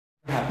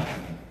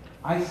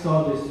I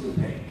saw this through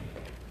pain.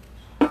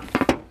 And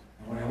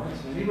when I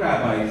went to many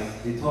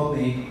rabbis, they told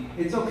me,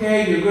 it's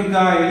okay, you're a good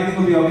guy,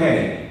 everything will be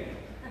okay.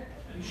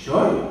 Are you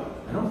sure?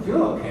 I don't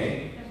feel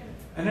okay.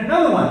 And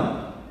another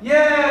one,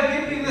 yeah,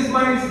 give me this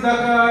money,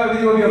 tzedakah,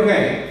 everything will be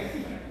okay.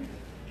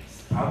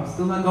 This problem's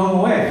still not going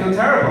away, I feel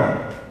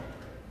terrible.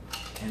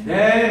 And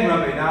then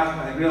Rabbi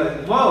Nachman, I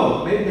realized,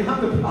 whoa, maybe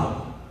I'm the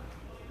problem.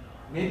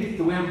 Maybe it's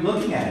the way I'm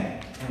looking at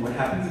it. And what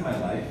happens in my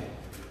life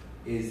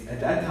is, at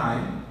that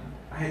time,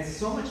 I had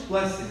so much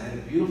blessing. I had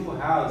a beautiful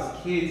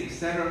house, kids,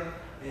 etc.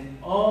 And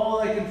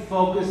all I could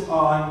focus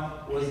on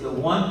was the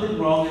one thing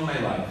wrong in my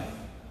life.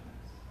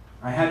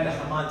 I had the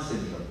Haman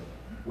syndrome.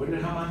 What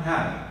did Haman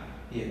have?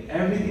 He had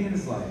everything in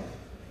his life.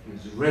 He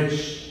was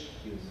rich.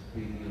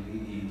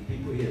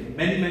 He had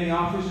many, many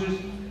officers.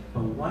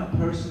 But one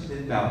person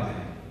didn't bow to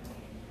him.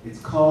 It's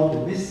called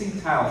the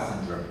missing tile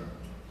syndrome.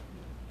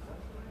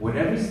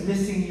 Whatever's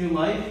missing in your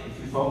life, if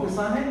you focus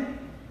on it,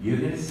 you're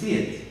going to see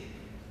it.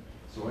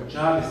 So our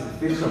job is to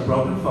fix our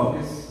broken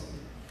focus.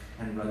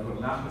 And like what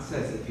Nachman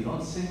says, if you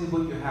don't sing with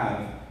what you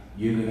have,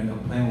 you're going to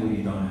complain with what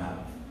you don't have.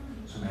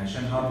 So may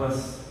Hashem help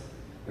us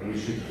that we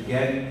should,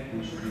 again,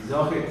 we should be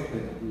zochit,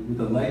 that with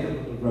the light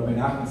of Rabbi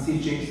Nachman's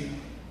teachings.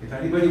 If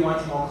anybody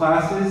wants more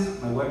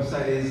classes, my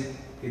website is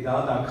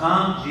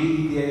gedal.com,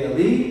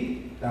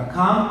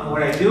 gedale.com. And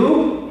what I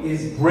do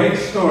is break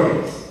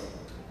stories,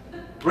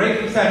 break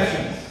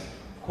conceptions,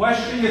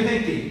 question your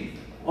thinking.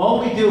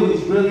 All we do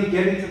is really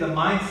get into the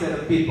mindset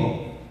of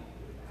people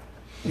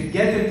to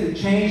get them to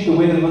change the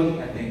way they're looking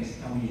at things.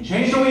 And when you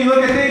change the way you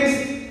look at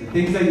things, the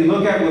things that you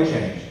look at will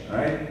change. All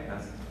right?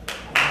 That's it.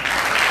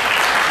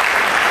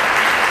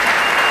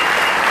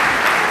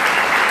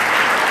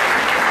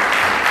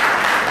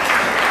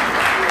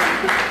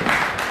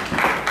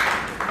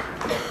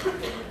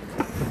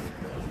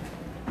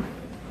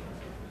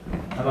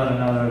 How about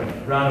another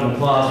round of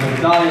applause for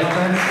Gedalia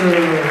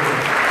Fenster?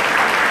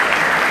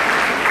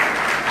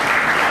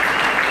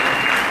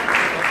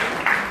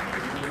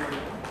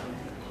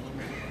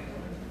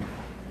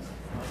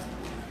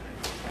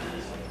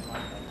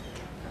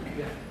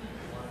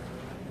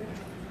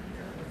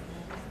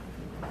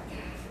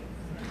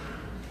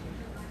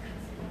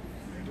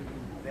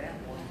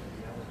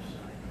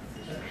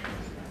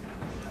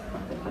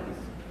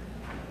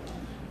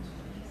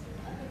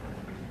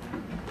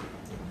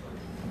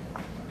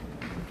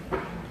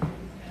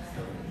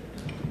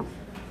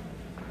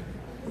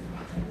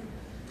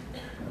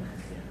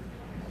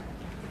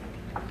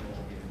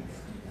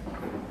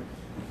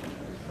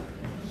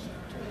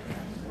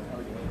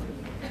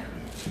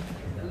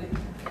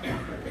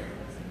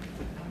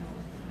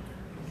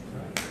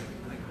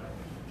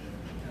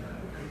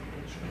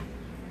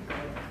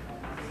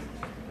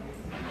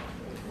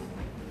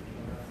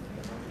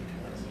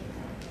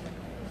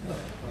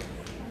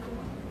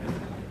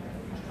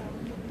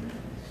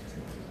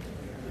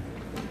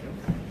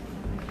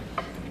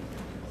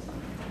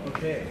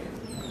 Okay.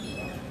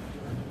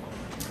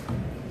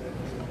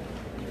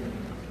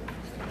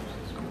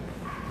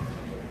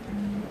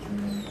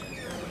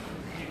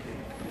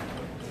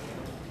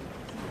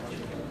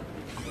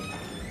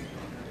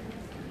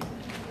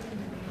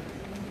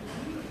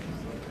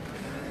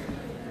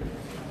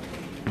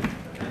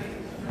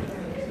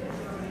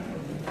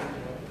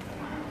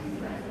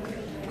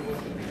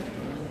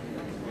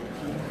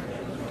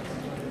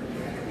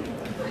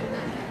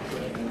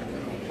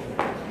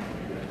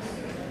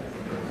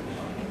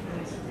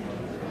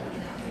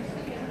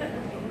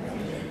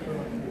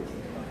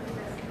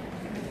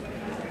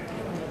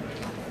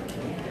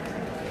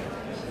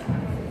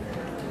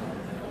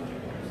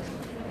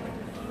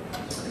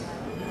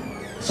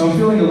 So I'm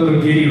feeling a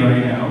little giddy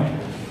right now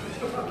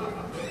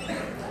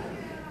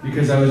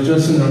because I was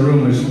just in the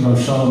room with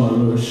Rav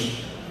Shalom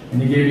Arush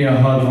and he gave me a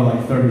hug for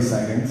like 30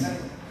 seconds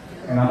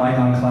and I'm like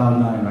on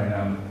cloud 9 right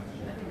now.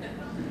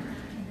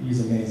 He's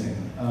amazing.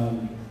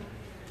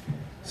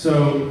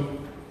 So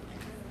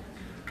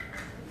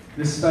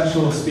this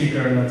special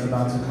speaker that's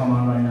about to come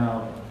on right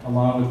now,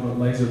 along with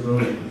Laser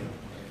Brody,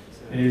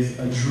 is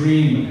a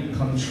dream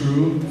come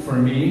true for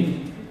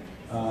me,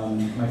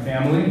 my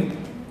family,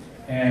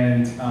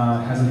 and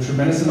has a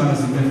tremendous amount of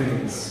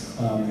significance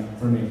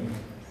for me.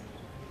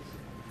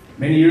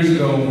 Many years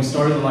ago, when we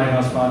started the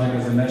Lighthouse Project,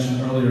 as I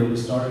mentioned earlier, we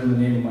started in the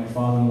name of my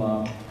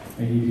father-in-law,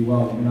 may he be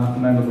well,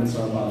 Menachem Mendel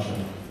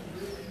Sarabasha.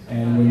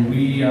 And when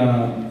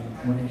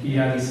he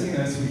had his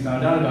sickness, we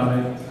found out about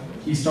it.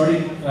 He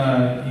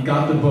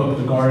got the book,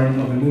 The Garden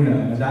of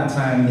Emunah, and at that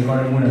time, The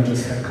Garden of Emunah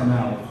just had come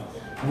out.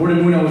 The word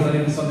Emunah was not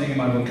even something in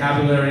my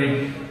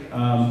vocabulary,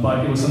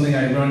 but it was something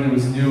I learned that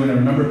was new, and I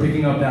remember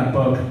picking up that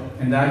book,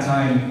 and that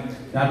time,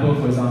 that book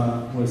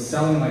was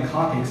selling like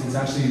hotcakes. It's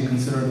actually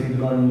considered, I think,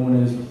 The Garden of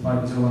Emunah is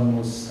probably considered one of the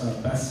most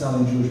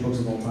best-selling Jewish books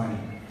of all time.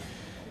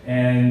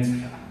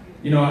 And,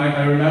 you know,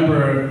 I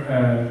remember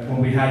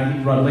when we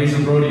had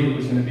Laser Brody, who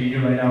was going to be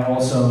here right now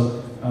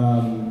also,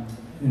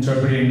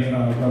 interpreting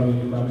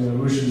Rabbi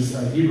Arush's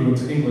Hebrew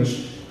into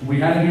English. We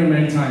had him here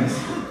many times.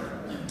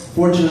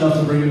 Fortunate enough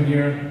to bring him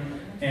here,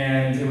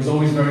 and it was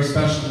always very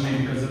special to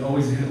me because it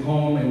always hit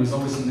home. It was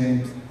always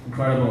something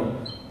incredible.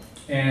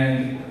 And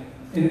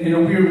in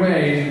a weird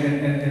way,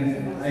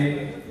 and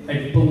I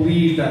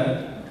believe that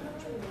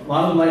a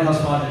lot of the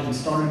Lighthouse Project was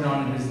started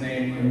on his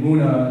name,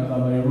 Emunah, by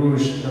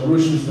Arush.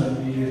 Arush was the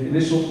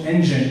initial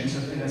engine,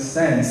 in a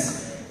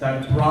sense,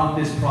 that brought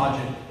this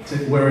project to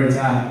where it's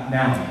at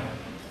now.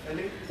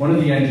 One of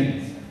the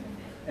engines.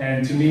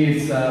 And to me,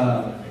 it's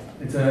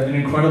an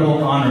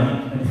incredible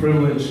honor and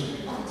privilege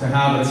to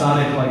have a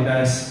tzaddik like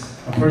this,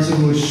 a person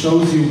who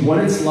shows you what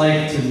it's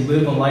like to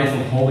live a life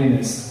of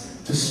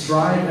holiness, to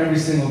strive every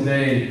single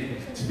day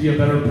to be a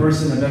better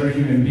person, a better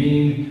human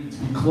being, to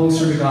be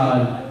closer to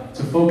God,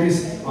 to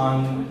focus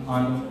on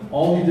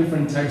all the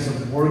different types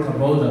of work,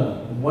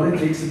 avoda, what it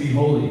takes to be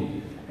holy.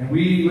 And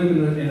we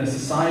live in a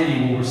society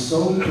where we're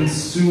so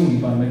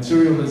consumed by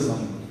materialism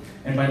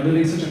and by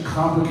living such a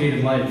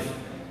complicated life.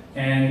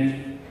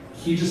 And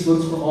he just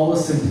looks for all the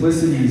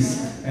simplicities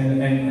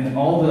and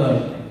all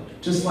the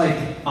just like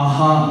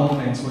aha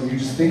moments where you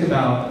just think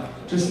about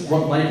just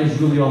what life is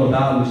really all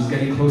about, which is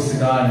getting close to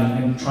God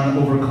and trying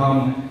to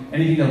overcome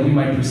anything that we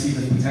might perceive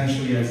as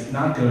potentially as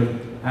not good,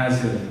 as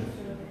good.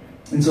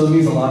 And so it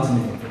means a lot to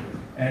me.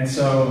 And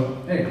so,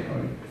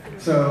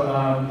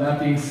 that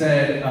being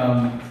said,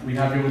 we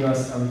have here with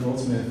us Ellie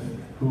Goldsmith,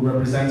 who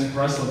represents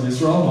Breslov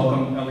Israel.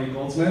 Welcome, Ellie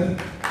Goldsmith.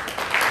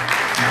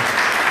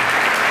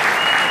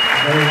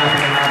 Very happy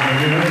to have her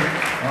here,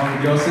 along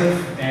with Yosef,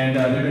 and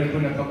they're going to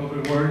put in a couple of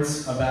good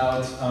words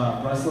about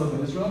Breslov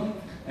and Israel.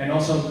 And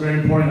also, very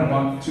important, I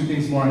want two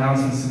things more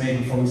announcements to make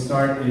before we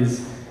start,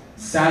 is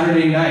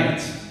Saturday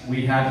night,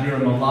 we have here a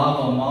Malav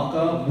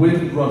al-Malka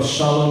with Rav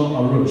Shalom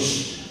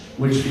Arush,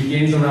 which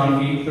begins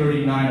around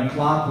 8:30, 9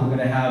 o'clock. We're going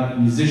to have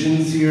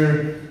musicians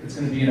here. It's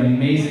going to be an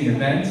amazing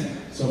event.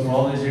 So for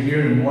all those who are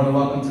here, you're more than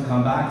welcome to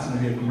come back. It's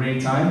going to be a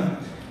great time.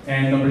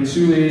 And number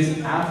two is,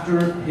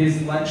 after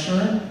his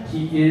lecture,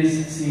 he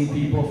is seeing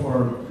people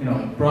for,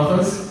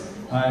 brachas,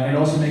 and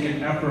also make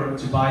an effort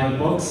to buy the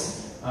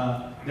books.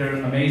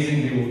 They're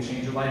amazing. They will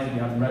change your life if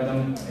you haven't read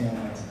them.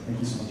 And thank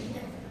you so much.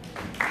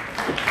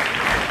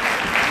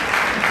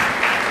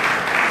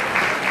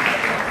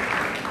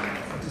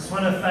 I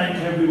want to thank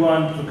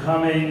everyone for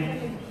coming.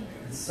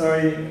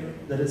 Sorry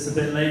that it's a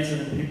bit later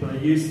than people are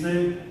used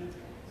to.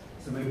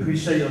 So we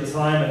appreciate your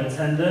time and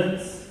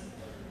attendance.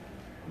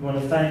 We want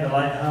to thank the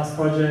Lighthouse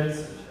Project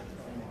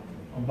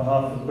on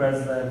behalf of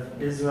Breslev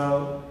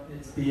Israel.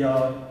 It's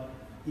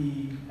breslev.co.il.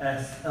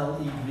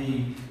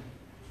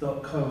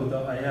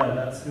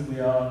 That's who we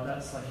are.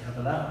 That's like you have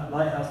the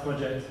Lighthouse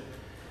Project.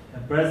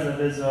 And Breslev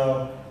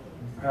Israel,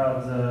 I'm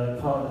proud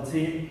part of the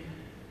team.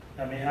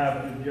 And we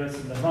have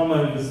Yosef Nahama,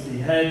 who's the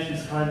head,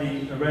 who's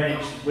kindly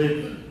arranged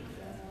with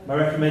my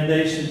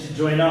recommendation to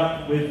join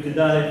up with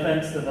Gedalia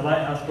Fenster, the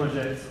Lighthouse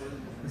Project.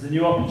 There's a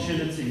new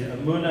opportunity.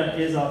 Emunah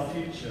is our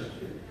future.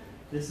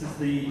 This is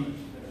the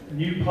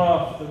new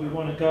path that we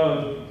want to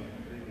go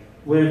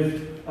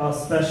with our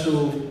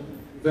special,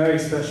 very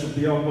special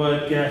Beyond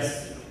Word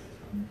guests,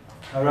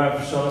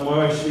 Harav Shalom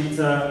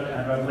Shlita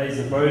and Rav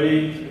Lazer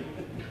Brody.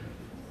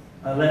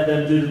 I'll let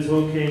them do the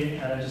talking,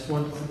 and I just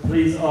wanted to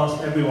please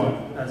ask everyone,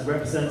 as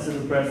representative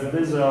of Breslev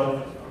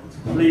Israel, to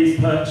please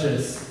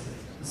purchase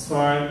the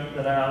Sfarim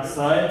that are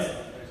outside,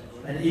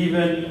 and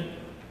even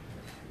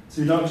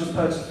to not just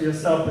purchase for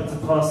yourself, but to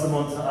pass them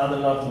on to other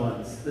loved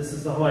ones. This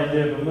is the whole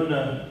idea of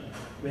Emunah.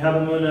 We have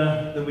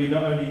Emunah that we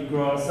not only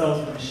grow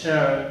ourselves, but we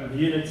share it with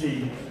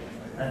unity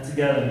and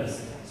togetherness.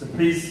 So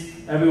please,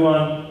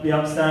 everyone, be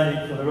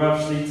upstanding for the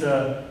Rav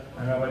Shlita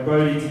and Rabbi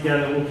Brody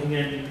together walking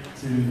in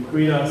to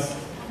greet us.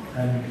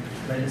 And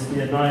may this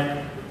be a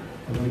night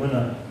of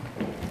Emunah.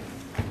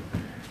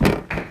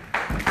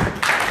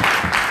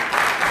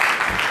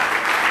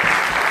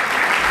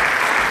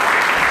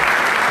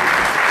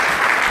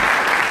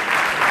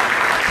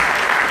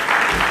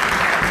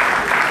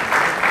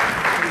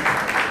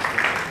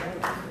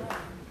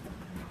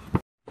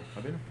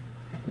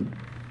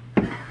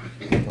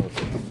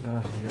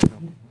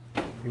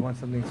 You want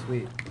something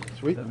sweet?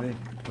 Sweet?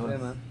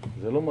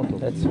 זה לא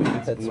מתוק. That's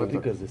sweet. That's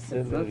sweet. כזה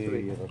סדר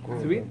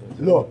ירקות. Sweet?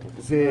 לא,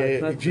 זה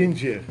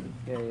ג'ינג'ר.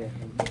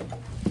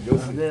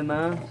 זה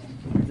מה?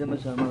 זה מה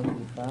שאמרתי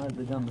לך,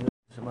 זה גם זה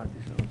שמעתי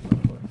שלא.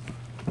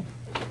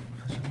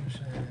 חשבנו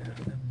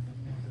שאתם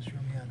איזשהו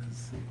עניין,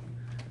 אז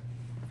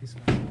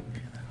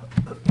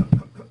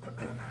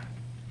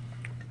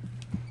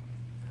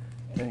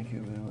Thank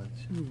you very much.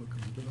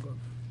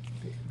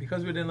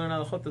 Because we didn't learn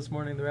halachot this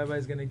morning, the rabbi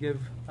is going to give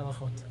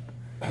halachot.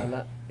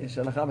 יש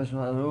הלכה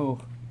בשולחן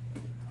ערוך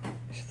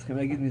שצריכים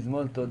להגיד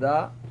מזמור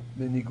תודה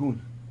בניגון.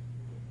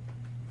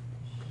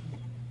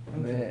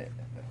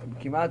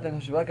 וכמעט אני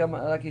חושב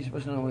רק יש פה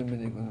שאומרים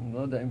בניגון. אני לא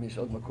יודע אם יש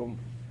עוד מקום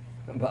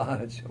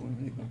בארץ שאומרים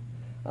בניגון.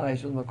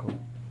 יש עוד מקום.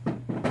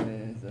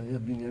 זה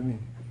יד בנימין.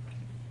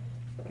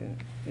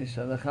 יש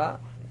הלכה.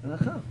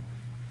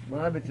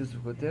 מה בית יוסף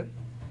כותב?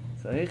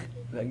 צריך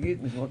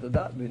להגיד מזמור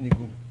תודה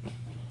בניגון.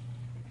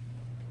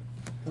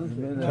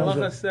 The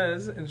halacha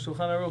says in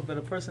Shulchan Aruch that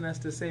a person has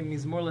to say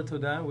Mizmor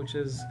LaTodah, which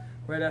is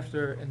right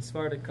after, in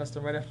Sephardic custom,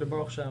 right after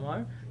Baruch She'amar,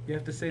 you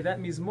have to say that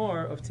mizmor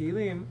of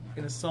Tehillim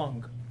in a song.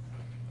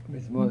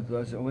 מזמור,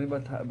 אומרים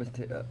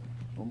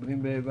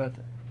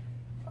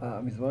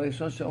המזמור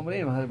הראשון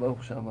שאומרים,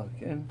 ברוך שאמר,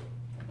 כן?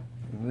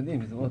 אתם יודעים,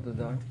 מזמור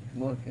תודה,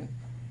 מזמור, כן?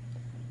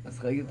 אז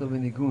צריך להגיד אותו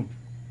בניגון.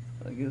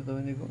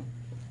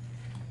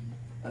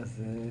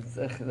 אז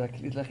צריך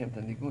להקליט לכם את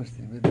הניגון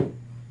שתלמדו.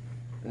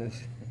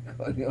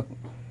 כל יום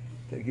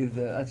תגיד את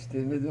זה עד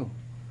שתלמדו.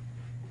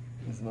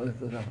 מזמור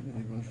תודה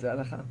בניגון, זה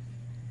הלכה.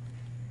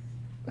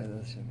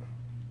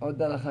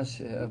 עוד הלכה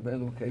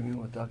שהרבנו מקיימים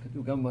אותה,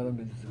 כתוב גם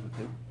ברמב"ם זה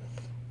כותב.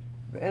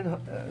 ואין,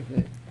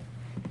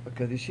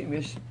 בקדישים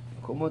יש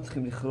מקומות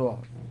צריכים לכרוע.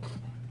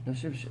 אני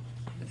חושב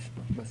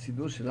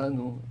שבסידור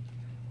שלנו,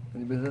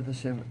 אני בעזרת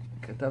השם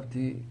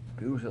כתבתי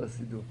פירוש על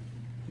הסידור.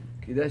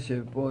 כדאי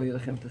שפה יהיה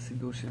לכם את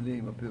הסידור שלי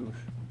עם הפירוש.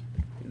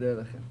 כדאי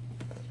לכם.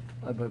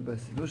 אבל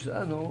בסידור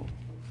שלנו...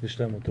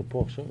 יש להם אותו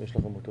פה עכשיו? יש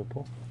לכם אותו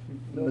פה?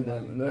 לא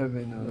יודע, לא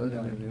הבאנו, לא יודע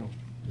אם הביאו.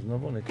 אז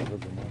נבוא נקרא את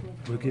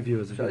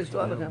זה. אפשר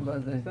לשלוח לכם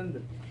בזה.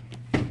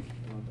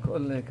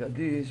 כל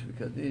קדיש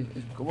וקדיש,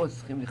 יש מקומות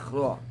שצריכים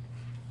לכרוע.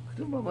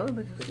 כתוב במרן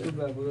בית יוסף. כתוב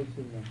בעבודות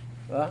שלנו.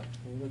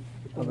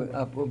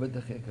 פה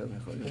בטח יקר,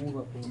 יכול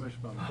להיות.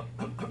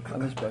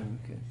 5 פעמים,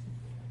 כן.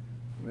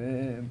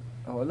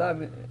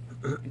 והעולם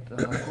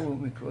התרחקו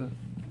מכל...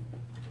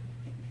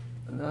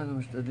 אנחנו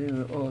משתדלים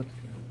מאוד.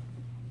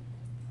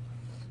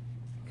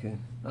 כן,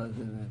 אז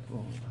זה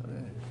פה, אחרי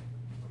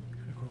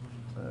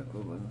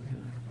הקורבנות.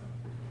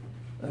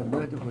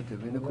 באמת הוא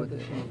כותב, הנה כותב.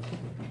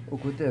 הוא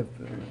כותב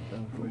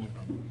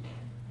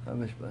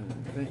 5 פעמים.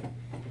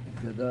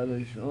 התגדל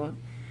הראשון,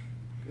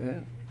 כן,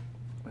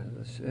 אז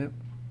השם,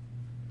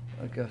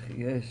 אחר כך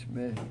יש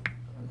מי, אז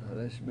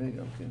אחרי שמי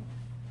גם כן,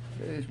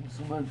 ויש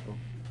מסומן פה.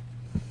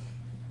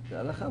 זה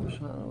הלכה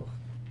בשולחן ערוך,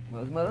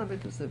 אז מרן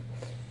בית יוסף.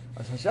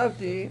 אז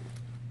חשבתי,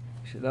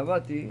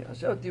 כשלמדתי,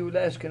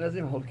 אולי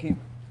אשכנזים חולקים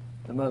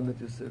למרן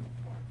בית יוסף.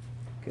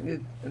 כי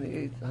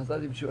אני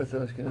חזרתי בשיעור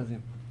אצל אשכנזים.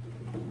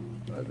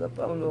 אז אף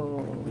פעם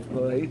לא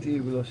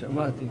ראיתי ולא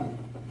שמעתי.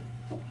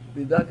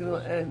 בדקנו,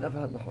 אין, אף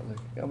אחד לא חולק.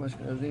 גם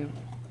אשכנזים,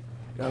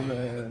 גם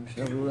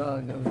משנה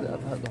ברורה, גם זה, אף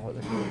אחד לא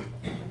חולק.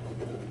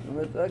 זאת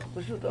אומרת, רק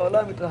פשוט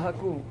העולם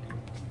התרחקו.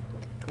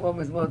 כמו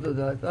מזמור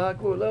תודה,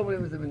 התרחקו, לא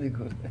אומרים את זה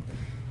בניגון.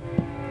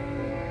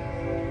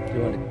 You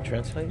want to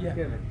translate?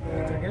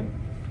 Yeah. Again?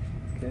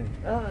 כן.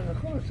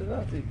 נכון,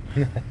 שמעתי.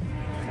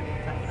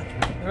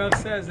 The Rav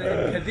says that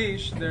in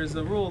Kaddish, there's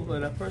a rule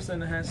that a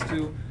person has to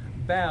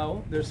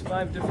bow. There's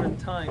 5 different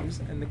times,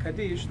 and the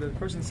Kaddish, the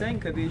person saying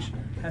Kaddish,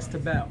 has to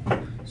bow.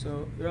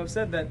 So the Rav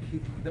said that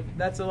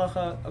that's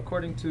halacha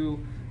according to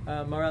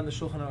Maran the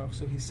Shulchan Aruch.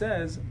 So he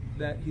says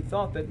that he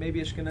thought that maybe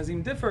Ashkenazim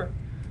differ,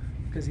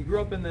 because he grew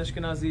up in the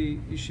Ashkenazi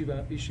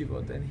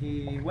yeshivot, and he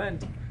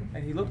went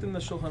and he looked in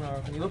the Shulchan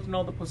Aruch, and he looked in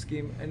all the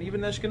poskim, and even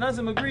the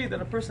Ashkenazim agreed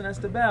that a person has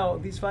to bow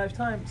these 5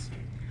 times.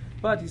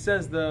 But he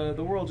says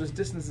the world just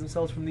distances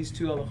themselves from these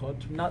 2 halachot,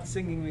 from not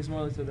singing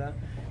Mizmor Todah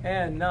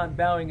and not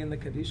bowing in the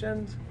Kaddish,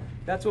 and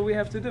that's what we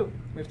have to do.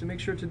 We have to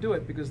make sure to do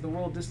it, because the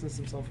world distances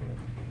themselves from it.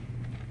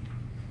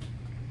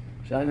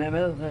 שאני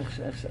אומר לך,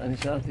 אני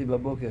שאלתי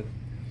בבוקר,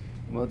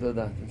 מאוד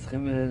תודה, אתם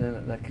צריכים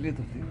להקליט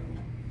אותי.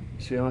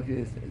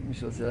 מי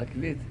שרוצה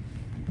להקליט,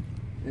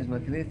 יש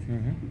מקליט?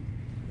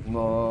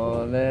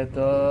 מזמור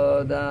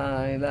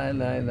לתודה,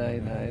 אלי,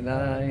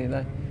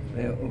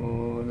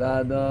 לעול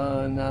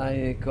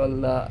אדוני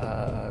כל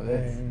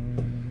הארץ,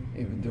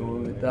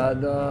 עבדו את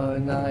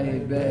אדוני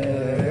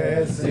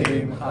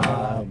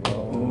בשמחה,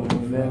 בואו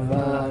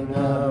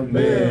לפניו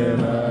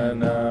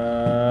ברננה,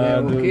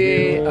 דעו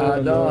כי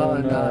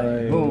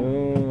אדוני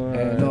הוא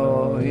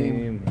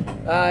אלוהים,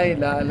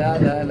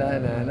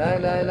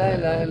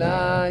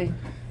 לי,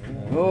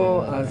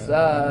 הוא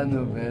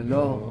עשנו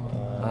ולא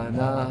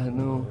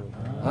אנחנו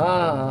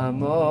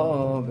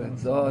עמו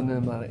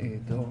וצאן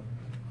מרעיתו.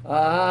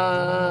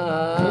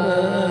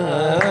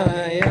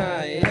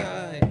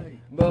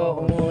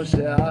 בואו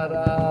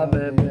שעריו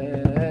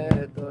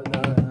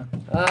בתודה,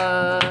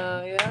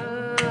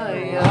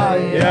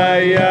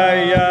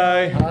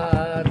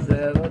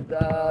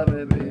 עצרותיו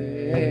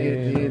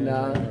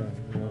בתהילה,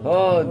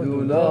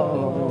 הודו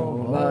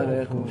לו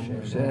ברכו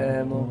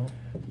שמו,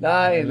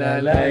 לילה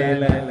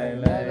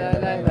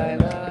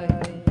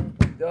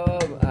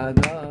טוב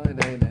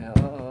אדוני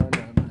לעולם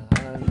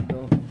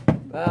עדו,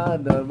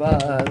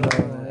 בדבר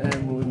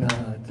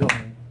אמונתו.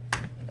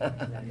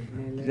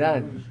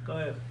 ז'אן.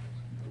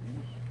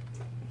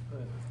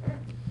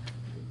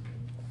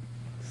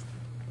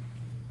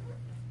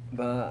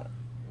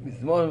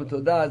 במזמור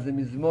תודה זה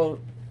מזמור,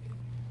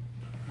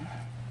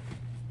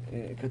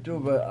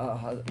 כתוב,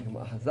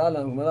 החז"ל,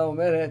 הגמרא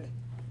אומרת,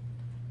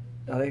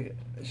 הרי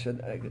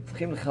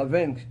צריכים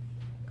לכוון,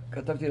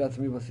 כתבתי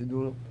לעצמי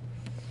בסידור,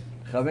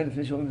 לכוון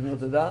לפני שאומרים מזמור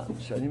תודה,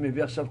 שאני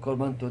מביא עכשיו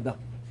קורבן תודה.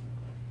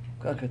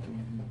 כך כתוב,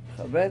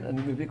 לכוון,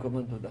 אני מביא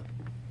קורבן תודה.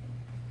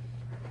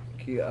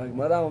 כי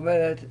הגמרא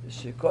אומרת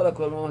שכל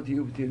הקורבנות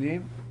יהיו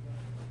בטלים,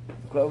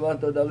 קורבן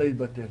תודה לא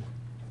יתבטל.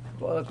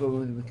 כל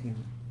הקורבנות יתבטלים.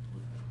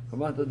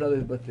 קורבן תודה לא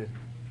יתבטל.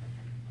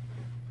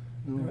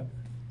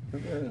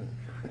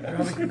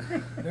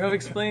 The Rav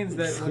explains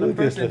that when a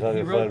person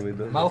he wrote.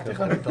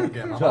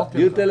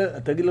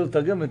 תגיד לו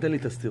לתרגם ותן לי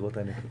את הסתירות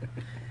האלה.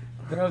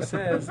 The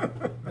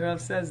Rav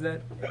says that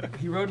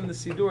he wrote in the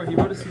Siddur. He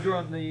wrote a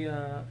Siddur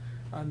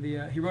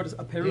he wrote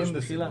a Perush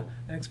B'chila,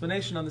 an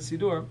explanation on the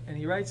Siddur, and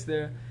he writes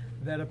there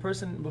that a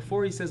person,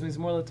 before he says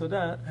Mizmor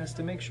LaTodah, has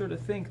to make sure to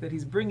think that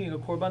he's bringing a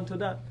Korban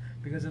Todah,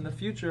 because in the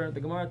future, the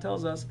Gemara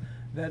tells us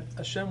that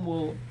Hashem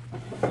will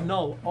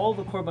annul all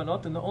the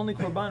Korbanot, and the only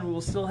Korban we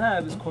will still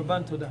have is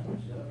Korban Todah,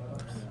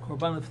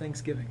 Korban of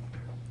thanksgiving.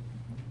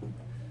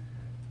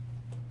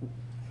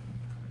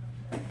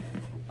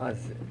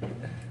 אז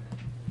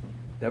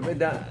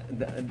דוד,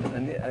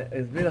 אני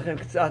אסביר לכם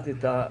קצת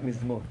את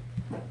המזמור.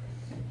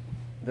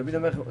 דוד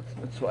המלך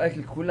צועק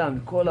לכולם,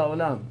 לכל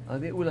העולם,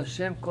 הריעו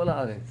לשם כל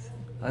הארץ.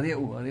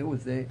 הריעו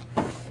זה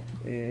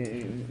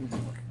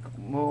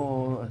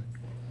כמו,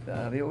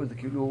 הריעו זה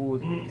כאילו,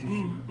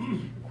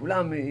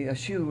 כולם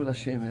ישירו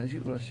לשם.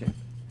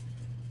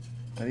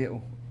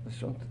 הריעו,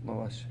 לשון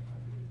ממש.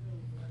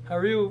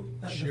 Hariu,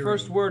 the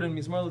first word in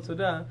Mizmor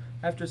LaTodah,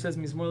 after it says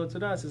Mizmor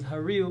LaTodah, it says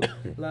Hariu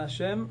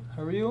LaHashem,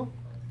 Hariu,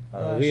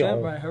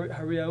 Hashem, right?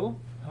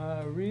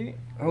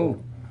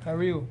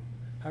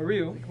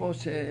 Hariu. כמו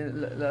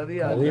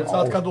שלהריע.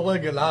 קבוצת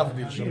כדורגל,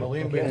 להבדיל,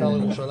 שמרים בית"ר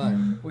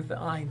ירושלים. With the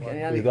ayin.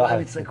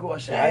 כולם יצעקו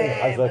השם.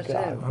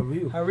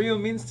 Hariu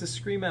means to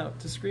scream out,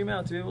 to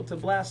be able to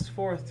blast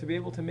forth, to be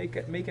able to make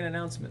an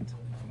announcement.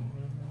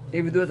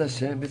 עבדו את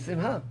השם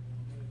בשמחה.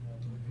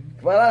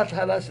 כבר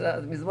ההתחלה של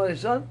המזמור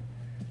הראשון,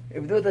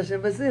 עבדו את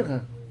השם בשמחה.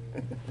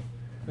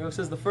 It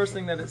says the first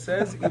thing that it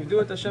says, "Ivdu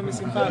et Hashem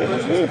b'simcha."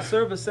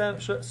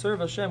 Serve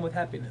Hashem with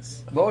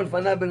happiness. בואו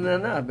לפניו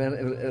ברננה,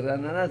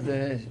 רננה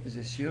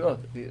זה שירות,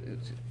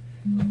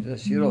 זה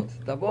שירות.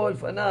 תבואו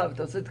לפניו,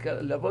 אתה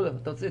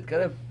רוצה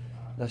להתקרב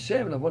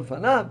לשם, לבוא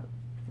לפניו,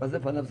 מה זה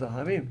פניו זה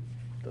רחמים?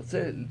 אתה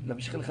רוצה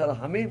להמשיך לך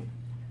רחמים,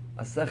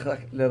 אז צריך רק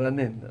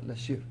לרנן,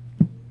 לשיר.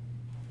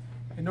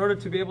 In order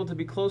to be able to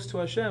be close to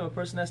Hashem, a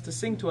person has to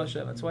sing to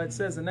Hashem. That's why it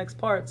says, the next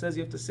part says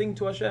you have to sing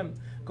to Hashem.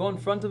 Go in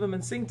front of Him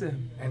and sing to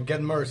Him. And get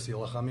mercy.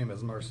 Lachamim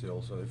is mercy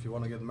also. If you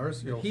want to get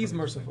mercy, also He's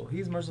merciful.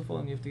 He's merciful,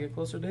 and you have to get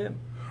closer to Him.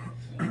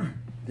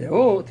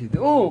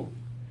 תדעו,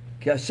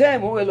 כי השם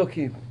הוא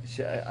אלוקים.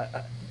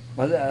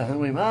 מה זה? אנחנו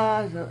אומרים,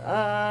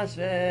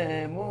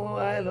 השם הוא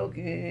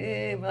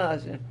האלוקים,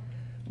 השם.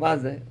 מה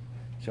זה?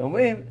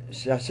 שאומרים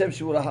שהשם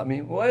שהוא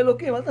רחמים הוא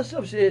האלוקים. אל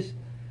תחשוב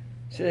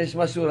שיש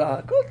משהו רע.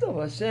 הכל טוב,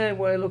 השם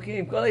הוא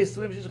האלוקים. כל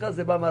האיסורים שיש לך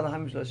זה בא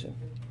מהרחמים של השם.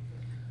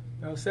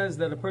 It says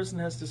that a person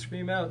has to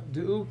scream out,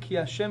 Du'u ki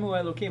Hashem hu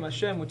Elokim,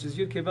 Hashem, which is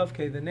Yud Kei Vav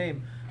Kei, the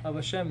name of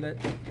Hashem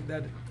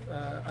that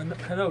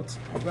connotes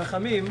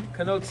Rachamim,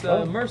 connotes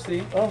mercy.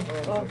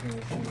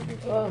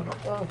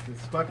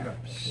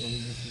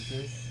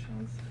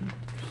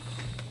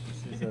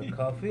 This is a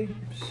coffee.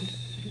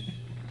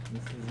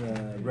 This is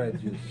a red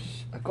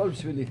juice. הכל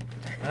בשבילי.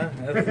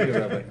 That's for you,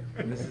 Rabbi.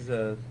 This is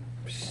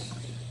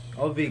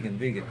all vegan.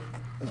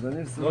 אז אני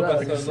No מסודר.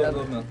 butter,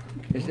 no milk.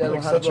 יש לי like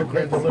ארוחת such a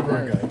great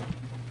delivery guy.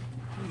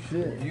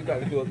 You got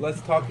to do it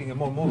less talking and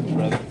more moving,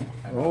 brother.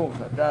 ברוך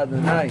אתה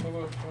אדוני,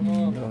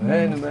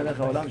 אלוהינו מלך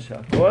העולם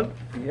שהכל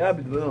נהיה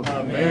בדברו.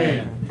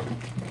 Amen.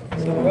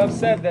 So the Rav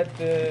said that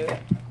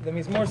the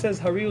Mizmor says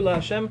Hariu la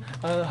Hashem.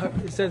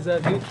 It says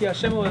Ki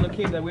Hashem hu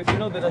Elokim. That we have to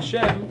know that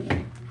Hashem,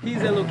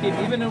 He's Elokim.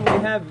 Even when we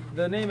have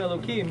the name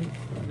Elokim,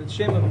 the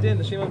Shem of Din,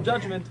 the Shem of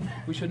Judgment,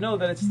 we should know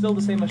that it's still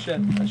the same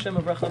Hashem, Hashem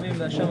of Rachamim,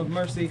 the Hashem of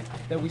Mercy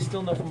that we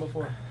still know from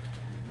before.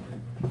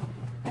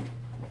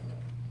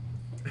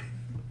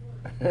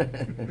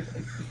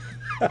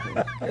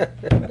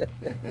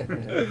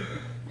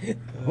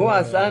 הוא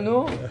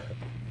עשנו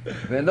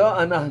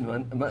ולא אנחנו.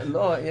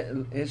 לא,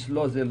 יש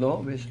לו זה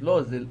לא, ויש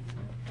לו זה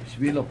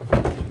בשבילו.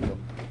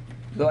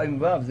 לא עם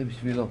וו זה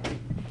בשבילו.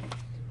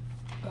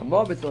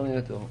 כמו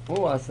בתורניותו.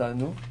 הוא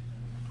עשנו,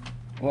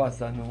 הוא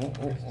עשה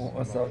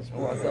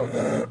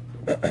אותנו.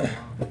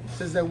 It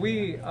says that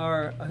we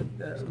are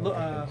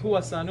Hu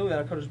Asanu,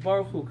 that HaKadosh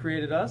Baruch Hu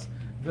created us,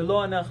 Velo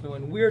Anachnu,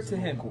 and we're to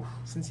Him.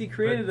 Since He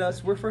created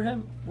us, we're for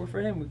Him. We're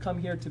for Him. We come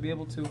here to be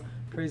able to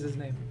praise His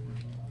name.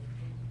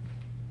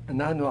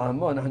 אנחנו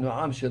עמו, אנחנו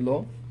העם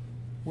שלו.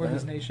 We're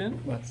His nation.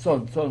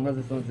 צאן, מה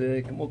זה צאן?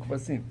 זה כמו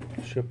כבשים.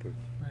 Shepherd.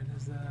 Right,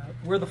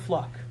 we're the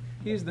flock.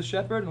 He's the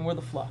shepherd and we're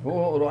the flock.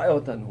 הוא רואה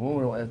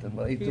אותנו,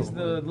 He's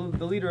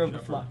the leader of the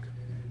flock.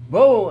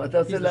 בואו, אתה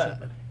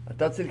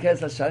רוצה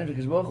להיכנס לשערים של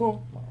הקדוש ברוך הוא?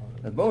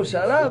 אז בואו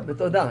שעריו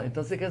בתודה. אם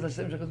אתה רוצה להיכנס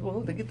לשערים של הקדוש ברוך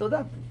הוא, תגיד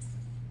תודה.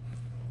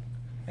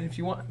 And if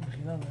you want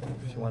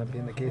to be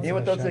in the gates אם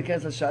אתה רוצה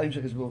להיכנס לשערים של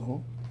הקדוש ברוך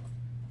הוא,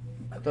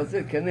 אתה רוצה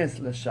להיכנס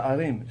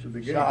לשערים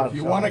של שער. If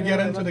you want to get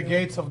into the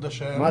gates of the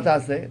Shem, מה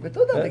תעשה?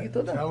 בתודה, תגיד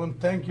תודה. tell him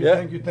thank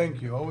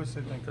you. Always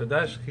say thank you.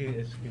 תודה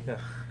שחיטה.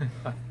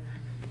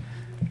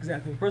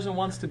 Exactly. If a person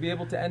wants to be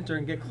able to enter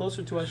and get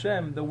closer to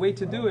Hashem, the way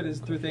to do it is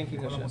through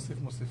thanking Hashem.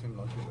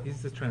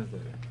 He's the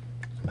translator.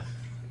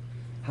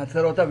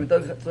 חצרותיו, אתה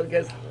רוצה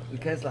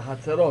להיכנס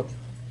לחצרות.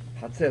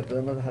 חצר, אתה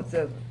יודע מה זה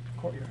חצר?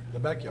 The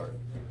backyard.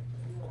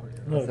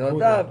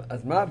 חצרותיו,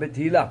 אז מה?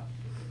 בתהילה.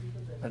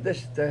 על זה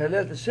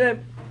שתהלל את השם,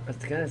 אז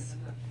תיכנס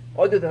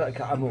עוד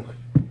יותר עמוק.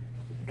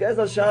 תיכנס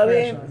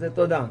לשערים, זה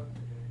תודה.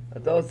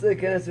 אתה רוצה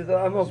להיכנס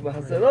יותר עמוק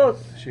בחסרות?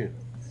 שיר.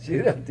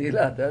 שיר,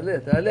 תהילה, תהלל,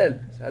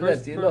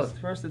 תהילות.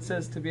 First it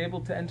says to be able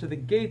to enter the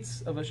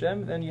gates of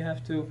Hashem, then you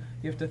have to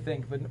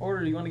think. But in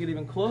order you want to get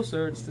even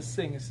closer, it's to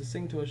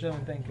sing to Hashem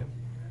and thank Him.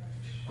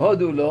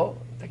 הודו לו,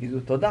 תגידו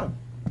תודה.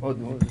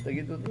 הודו,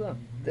 תגידו תודה.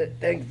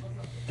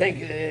 Thank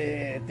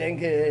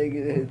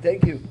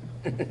you.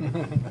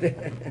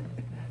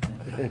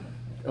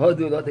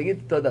 הודו לו, תגיד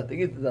תודה,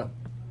 תגיד תודה.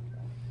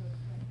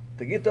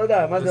 תגיד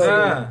תודה, מה זה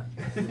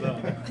הודו?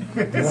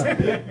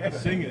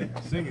 Sing it.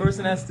 The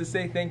person has to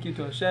say thank you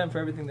to Hashem for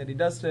everything that He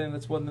does to him.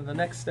 That's one of the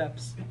next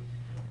steps.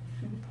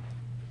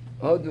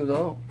 הודו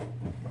לו,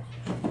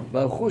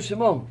 ברכו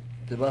שמו,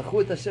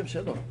 תברכו את השם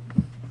שלו.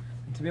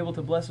 To be able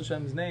to bless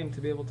Hashem's name, to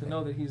be able to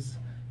know that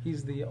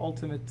He's the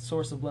ultimate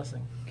source of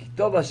blessing. כי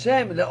טוב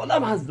השם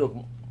לעולם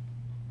חסדו.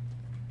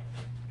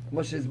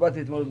 כמו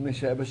שהסברתי אתמול מי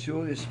שהיה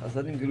בשיעור, יש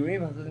חסדים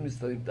גלויים, חסדים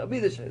מסתרים.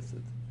 תמיד יש חסד.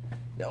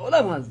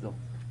 לעולם חסדו.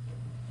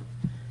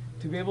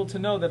 To be able to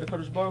know that the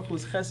Kadosh Baruch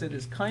Hu's chesed,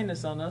 His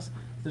kindness on us,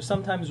 they're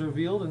sometimes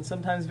revealed and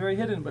sometimes very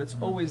hidden, but it's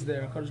always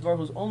there. Kadosh Baruch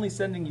Hu is only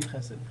sending you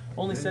chesed,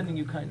 only sending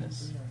you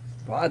kindness.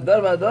 ועד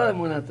דור ועד דור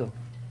אמונתו.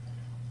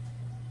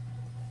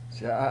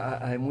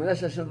 שהאמונה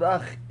של השם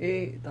ברוך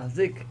היא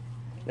תחזיק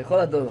לכל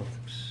הדורות.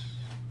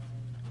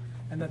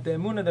 And that the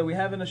emunah that we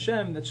have in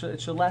Hashem, that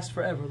it should last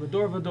forever. The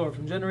door of a door,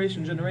 from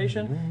generation to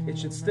generation, it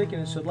should stick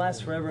and it should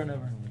last forever and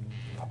ever.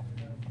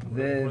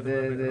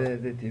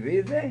 זה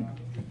טבעי זה?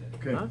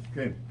 כן,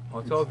 כן.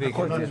 It's all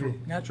vegan.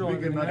 Natural.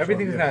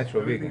 Everything's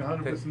natural, vegan.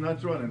 100%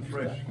 natural and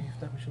fresh.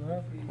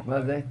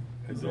 מה זה?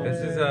 This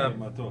is a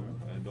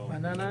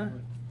Banana,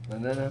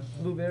 בננה?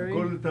 blueberry.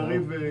 כל טרי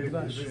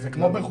זה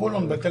כמו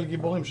בחולון, בתל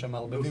גיבורים,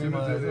 שמערבבים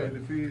עם זה.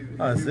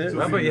 זה...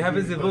 Remember, you have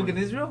a zivug in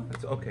Israel?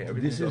 It's okay,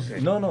 everything's This is...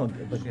 okay. No,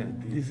 but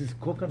this is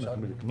coconut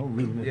milk, no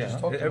real milk.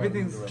 Yeah,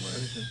 everything's...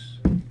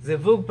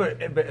 זivug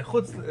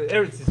בחוץ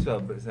ארץ ישראל,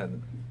 בסדר.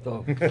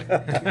 טוב.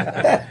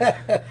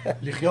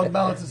 לחיות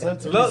בארץ ישראל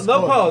צריך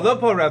לזכות. לא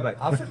פה רבי.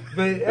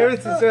 בארץ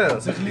ישראל.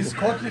 צריך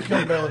לזכות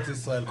לחיות בארץ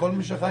ישראל. כל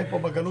מי שחי פה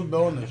בגלות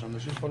בעונש.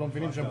 אנשים פה לא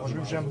מבינים שהם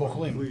חושבים שהם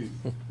בוחרים.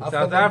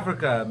 South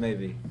Africa,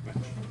 maybe.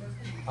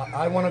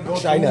 I want to go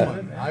to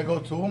Uman. I go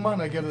to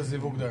Uman, I get a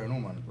zivug there in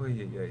Uman.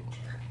 אוי, אוי.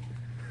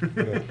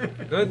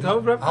 Good,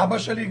 טוב, רבי. אבא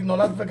שלי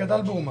נולד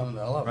וגדל באומן.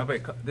 רבי,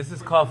 this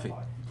is coffee.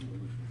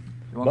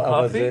 You want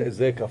אבל coffee?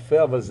 זה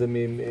קפה, אבל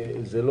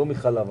זה לא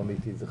מחלב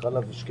אמיתי, זה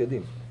חלב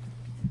שקדים.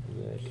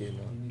 זה כאילו...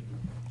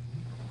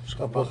 יש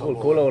לך פה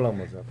כל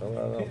העולם הזה, אתה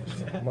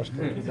ממש טוב.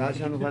 זה היה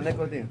שלנו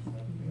בנקודים.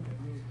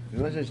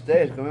 זה מה ששתה,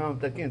 יש כל מיני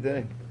ממתקים,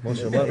 תראה. כמו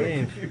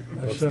שאמרתי,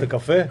 רצית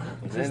קפה? It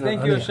says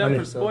thank you Hashem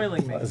for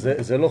spoiling me.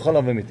 זה לא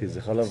חלב אמיתי,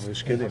 זה חלב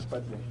שקדים.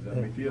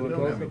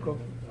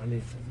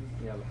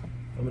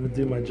 I'm going to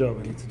do my job.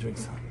 I need to drink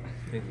some.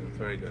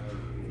 Very good.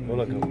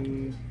 כל הכבוד.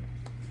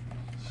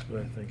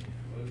 Swear, thank you.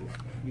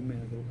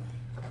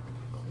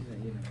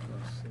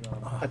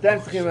 אתם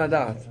צריכים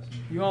לדעת.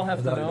 You all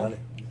have to know.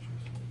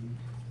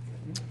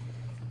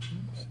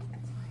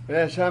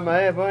 שם,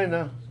 בואי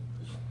נא.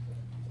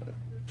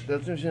 אתם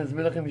רוצים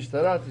שנסביר לכם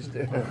משטרה? תשתה.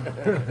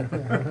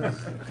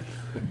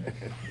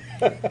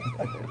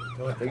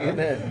 תגיד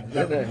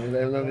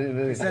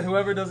He said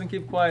whoever doesn't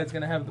keep quiet is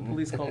going to have the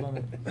police called on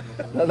him.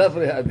 לא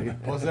להפריע לי.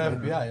 פה זה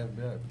FBI,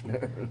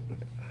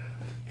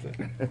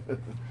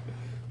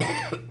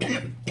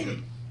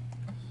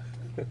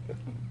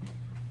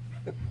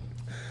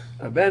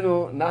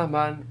 רבנו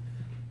נחמן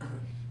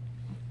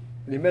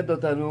לימד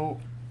אותנו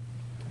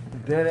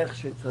דרך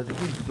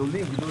שצדיקים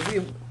גדולים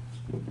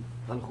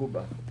הלכו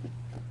בה.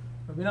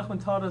 Rabbi Nachman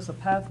taught us a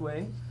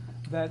pathway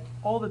that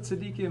all the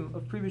tzaddikim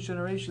of previous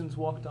generations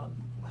walked on.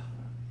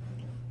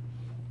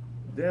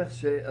 דרך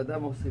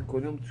שאדם עושה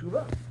כל יום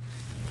תשובה. A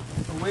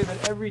way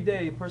that every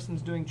day a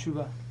person's doing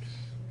tshuva.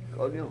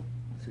 כל יום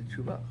עושה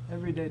תשובה.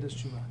 Every day does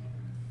tshuva.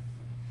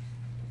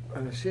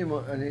 אנשים,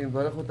 אני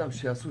מברך אותם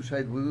שיעשו שעה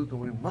התבודדות,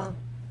 אומרים, מה?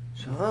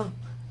 שעה?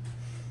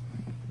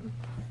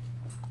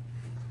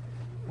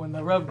 When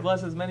the Rav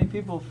blesses many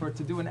people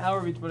to do an hour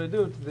of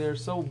Hitbodedut, they're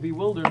so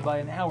bewildered by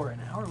an hour. An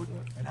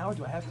hour?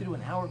 Do I have to do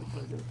an hour of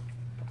Hitbodedut?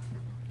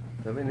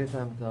 תבין לי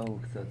את ההוא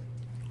קצת.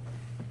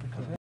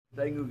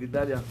 Thank you,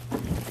 גדליה.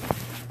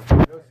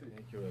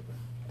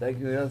 Thank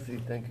you, יוסי.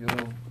 Thank you,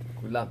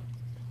 כולם.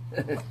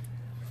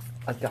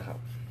 אז ככה.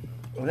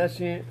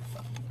 אנשים...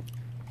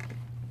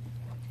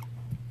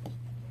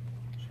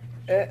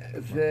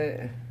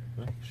 זה...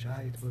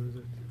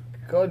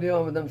 כל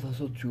יום אדם צריך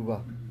לעשות תשובה.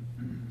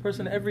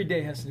 Person every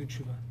day has to do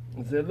tshuva.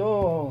 זה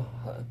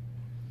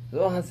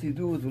לא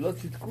חסידות ולא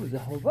צדקות, זה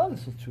חובה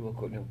לעשות תשובה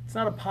כל יום. It's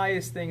not a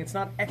pious thing. It's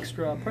not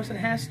extra. A person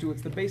has to.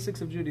 It's the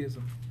basics of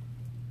Judaism.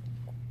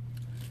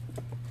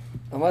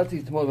 אמרתי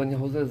אתמול ואני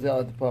חוזר לזה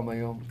עוד פעם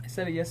היום. I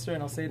said it yesterday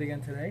and I'll say it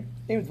again today.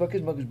 אם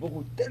תבקש מהקדוש ברוך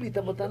הוא, תן לי את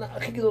המתנה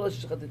הכי גדולה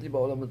שיש לך לתת לי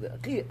בעולם הזה.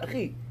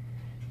 הכי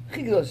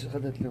גדולה שיש לך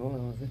לתת לי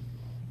בעולם הזה.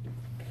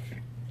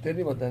 תן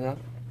לי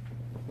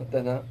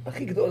מתנה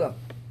הכי גדולה.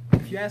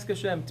 you ask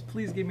Hashem to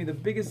please give me the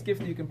biggest gift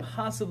that you can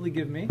possibly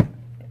give me,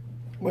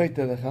 מה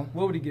ייתן לך?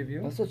 what would he give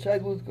you? לעשות שעה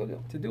התבודדות כל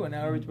יום. To do an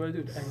hour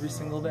Hitbodedut every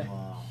single day.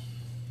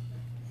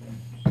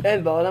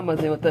 אין בעולם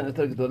הזה מתנה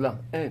יותר גדולה.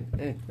 אין.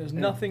 There's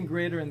nothing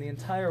greater in the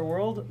entire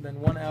world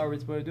than 1 hour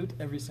Hitbodedut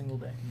every single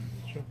day.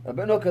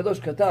 רבנו הקדוש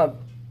כתב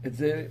את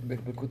זה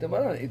בליקוטי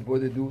מרן,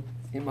 התבודדות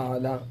עם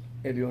מעלה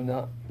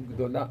עליונה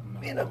גדולה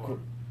מן הכל.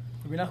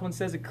 Rabbi Nachman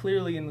says it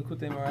clearly in the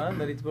Likutei Moharan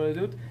that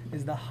Hitbodedut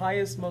is the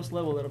highest most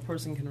level that a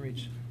person can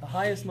reach. The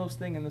highest most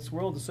thing in this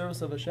world, the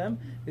service of Hashem,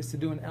 is to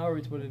do an hour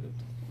Hitbodedut.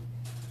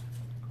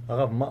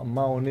 הרב,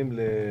 מה עונים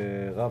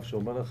לרב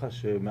שאומר לך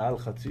שמעל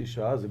חצי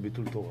שעה זה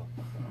ביטול תורה?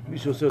 מי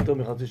שעושה יותר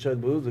מחצי שעה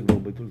התבודדות זה כבר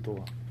ביטול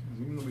תורה.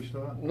 זמינו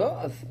משטרה.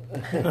 לא, אז...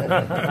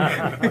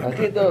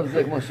 הכי טוב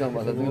זה כמו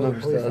שאמרת, זמינו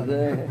משטרה,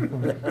 זה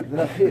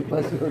הכי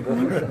פשוט.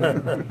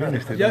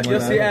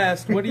 Yossi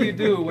asked, what do you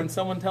do when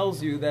someone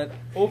tells you that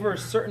over a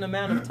certain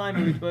amount of time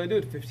you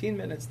Hitbodedut, 15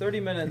 minutes, 30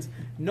 minutes,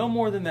 no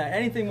more than that,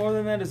 anything more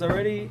than that is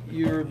already...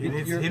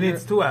 He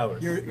needs 2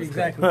 hours.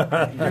 Exactly.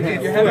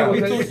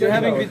 You're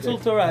having bitul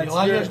Torah.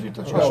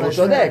 הוא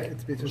צודק,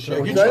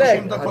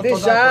 חצי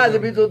שעה זה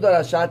ביטול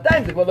תורה,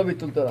 שעתיים זה כבר לא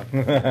ביטול תורה.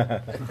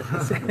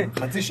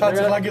 חצי שעה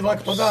צריך להגיד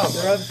רק תודה.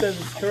 The Rav says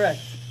it's correct.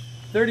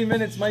 30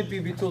 minutes might be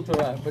bitul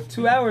Torah, but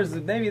 2 hours,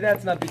 maybe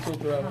that's not bitul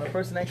Torah. When a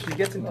person actually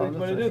gets into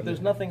Hitbodedut,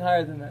 there's nothing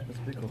higher than that.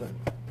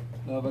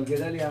 לא, אבל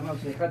גדליה אמר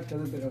שאחד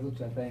כזה בכזאת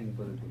שעתיים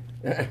התבודדות.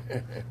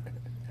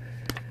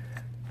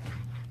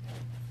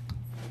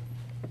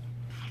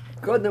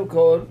 קודם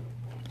כל,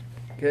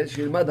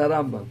 שילמד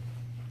הרמב"ם.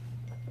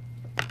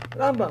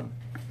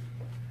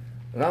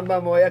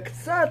 רמב"ם הוא היה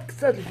קצת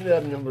לפני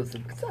רבי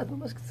נמרוסים. קצת,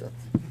 ממש קצת.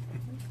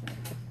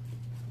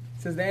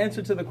 It says the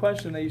answer to the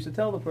question that you should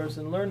tell the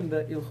person, learn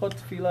the Ilchot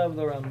Tefillah of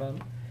the Rambam.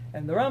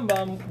 And the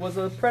Rambam was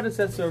a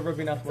predecessor of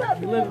Rabbi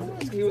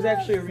Nachman. He was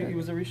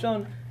a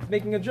Rishon,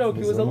 making a joke.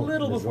 He was a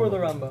little before the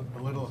Rambam.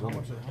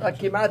 רק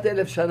כמעט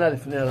 1,000 שנה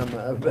לפני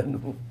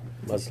רבנו.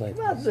 בסלייד.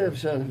 כמעט 1,000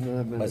 שנה לפני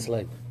רבנו.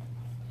 בסלייד.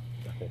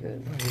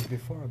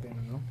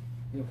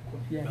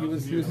 Yeah, he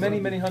was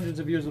many hundreds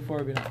of years before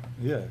Rabbi Nachman.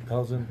 Yeah,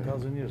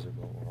 1,000 years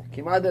ago.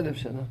 כמעט 1,000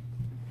 שנה.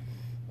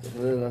 צריך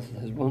לעשות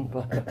חשבון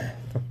פעם,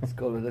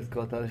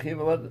 לזכור תאריכים,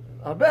 אבל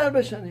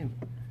הרבה שנים.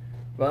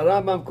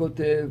 והרמב"ם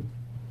כותב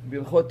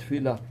בהלכות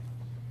תפילה,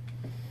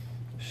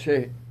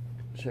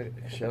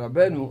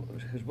 שרבנו,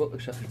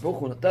 כשהקדוש ברוך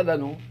הוא נתן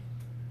לנו,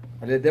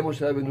 על ידי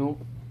משה רבנו,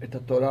 את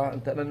התורה,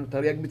 נתן לנו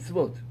תרי"ג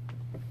מצוות.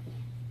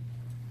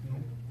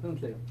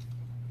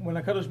 When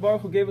HaKadosh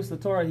Baruch Hu gave us the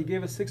Torah, he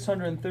gave us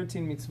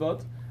 613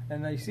 mitzvot,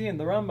 and I see in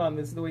the Rambam,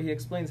 this is the way he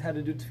explains how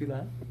to do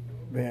tefillah.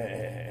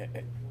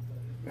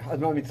 אחד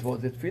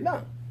מהמצוות זה תפילה.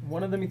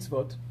 One of the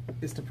mitzvot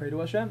is to pray to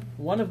Hashem.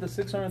 One of the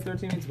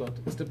 613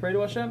 mitzvot is to pray to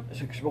Hashem.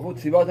 שכשברוך הוא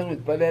ציווה אותנו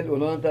להתפלל, הוא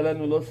לא נתן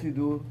לנו לא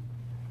סידור,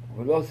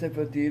 ולא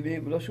ספר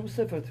תהילים, ולא שום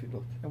ספר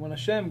תפילות. And when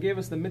Hashem gave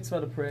us the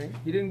mitzvah to pray,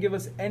 He didn't give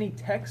us any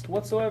text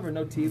whatsoever,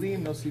 no Tehillim,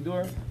 no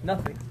Sidur,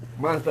 nothing.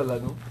 מה נתן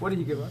לנו? What did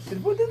He give us?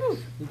 התבודדות.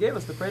 He gave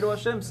us to pray to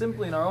Hashem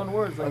simply in our own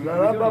words. Like אז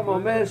הרמב"ם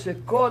אומר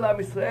שכל עם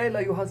ישראל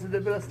היו חסידי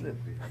ברסלב.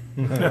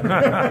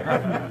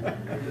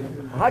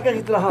 אחר כך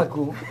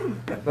התרחקו,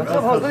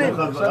 ועכשיו חוזרים.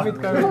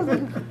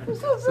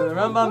 So the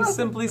Rambam is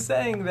simply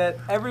saying that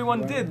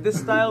everyone did this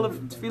style of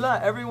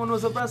tefillah. Everyone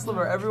was a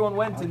Breslover. Everyone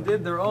went and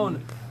did their own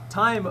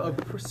time of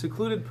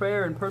secluded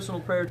prayer and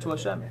personal prayer to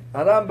Hashem.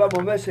 הרמב"ם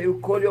אומר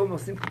שהיו כל יום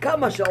עושים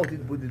כמה שעות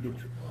התבודדות.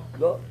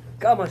 לא?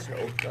 כמה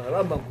שעות.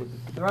 הרמב"ם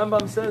כותב. The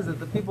Rambam says that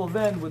the people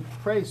then would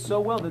pray so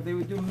well that they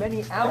would do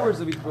many hours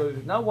of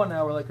Hitbodedut. Not 1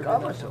 hour like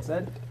Rabbi Nachman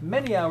said.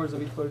 Many hours of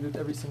Hitbodedut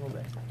every single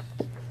day.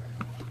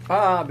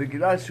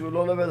 בגלל שהוא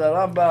לא לומד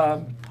הרמב"ם,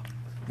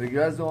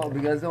 בגלל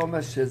זה הוא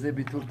אומר שזה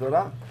ביטול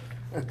תורה?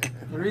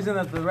 The reason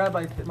that the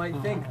rabbi might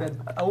think that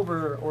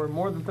over or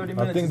more than 30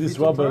 minutes I think is this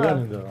bitul rabbi Torah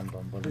learning the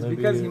Rambam, but is maybe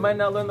because he might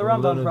not learn the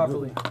Rambam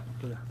properly.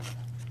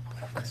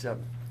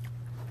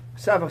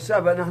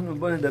 עכשיו אנחנו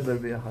בוא נדבר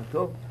ביחד,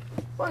 טוב?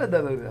 בוא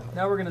נדבר ביחד.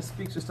 Now we're going to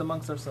speak just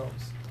amongst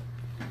ourselves.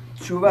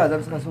 תשובה, אדם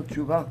צריך לעשות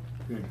תשובה.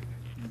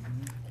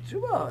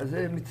 תשובה,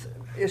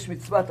 יש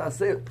מצוות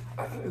עשה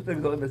יותר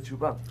גדולה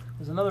בתשובה.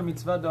 There's another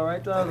mitzvah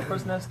d'oraita. The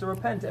person has to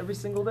repent every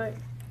single day.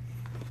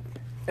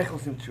 איך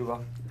עושים תשובה?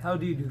 How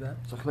do you do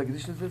that? צריך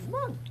להקדיש לזה זמן.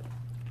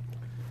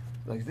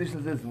 להקדיש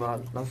לזה זמן,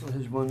 לעשות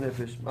חשבון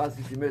נפש, מה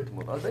עשיתי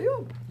מאתמול, עד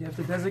היום. You have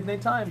to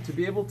designate time to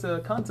be able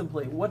to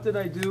contemplate. What did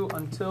I do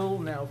until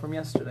now from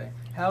yesterday?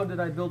 How did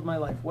I build my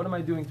life? What am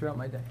I doing throughout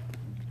my day?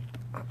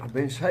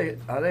 הבן שי,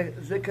 הרי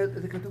זה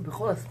כתוב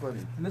בכל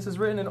הספרים. And this is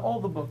written in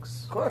all the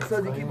books. כל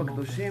הצדיקים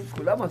הקדושים,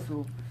 כולם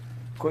עשו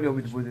כל יום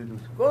התבודדות.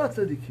 כל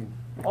הצדיקים.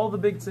 All the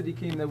big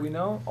tzaddikim that we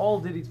know, all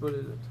did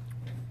Hitbodedut.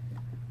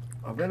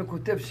 רבנו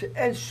כותב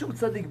שאין שום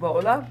צדיק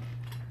בעולם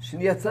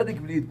שנהיה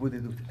צדיק בלי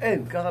התבודדות.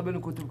 אין, ככה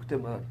רבנו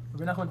כותב מרן.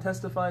 Rabbi Nachman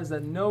testifies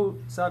that no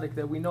tzaddik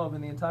that we know of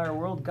in the entire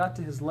world got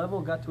to his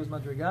level, got to his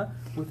madriga,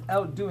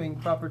 without doing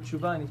proper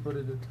tshuva and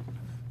Hitbodedut.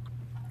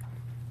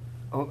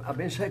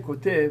 הבן שי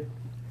כותב,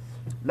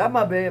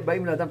 למה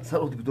באים לאדם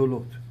צרות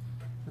גדולות?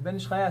 The Ben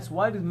Ish Chai asks,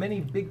 why do many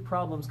big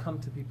problems come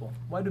to people?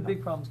 Why do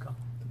big problems come?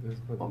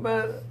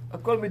 אומר,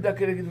 הכל מידה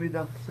כנגד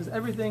מידה. Says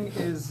everything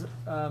is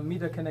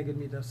mida keneged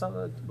mida.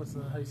 What's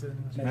the, how you say it in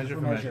English? Measure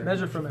for measure.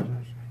 Measure for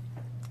measure.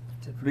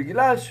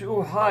 בגלל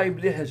שהוא חי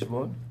בלי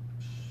חשבון,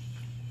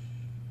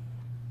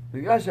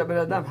 בגלל שהבן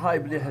אדם חי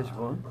בלי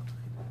חשבון,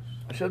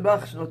 השם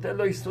ברך נותן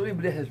לו איסורים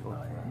בלי חשבון.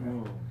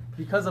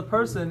 Because a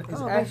person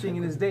is acting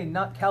in his day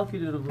not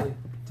calculatively,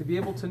 to be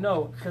able to know,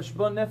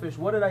 cheshbon nefesh,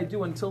 what did I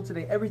do until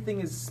today? Everything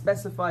is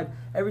specified,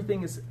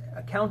 everything is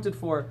accounted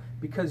for.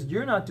 Because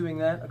you're not doing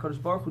that,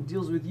 HaKadosh Baruch Hu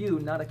deals with you,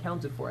 not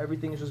accounted for.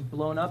 Everything is just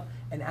blown up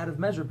and out of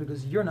measure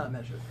because you're not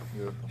measured.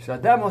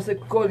 כשאדם עושה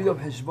כל יום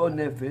חשבון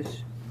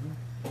נפש,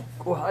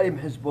 הוא חי עם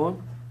חשבון,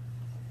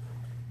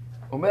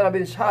 אומר הבן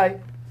איש חי,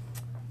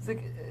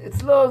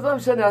 אצלו זה לא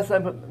משנה,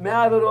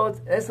 100 עבירות,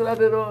 10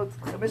 עבירות,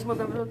 500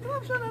 עבירות,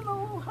 לא משנה לו,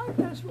 הוא חי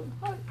בחשבון,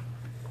 חי.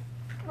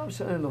 לא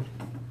משנה לו.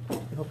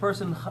 If a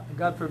person,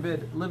 God forbid,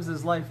 lives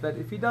his life that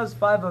if he does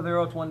 5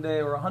 averot one day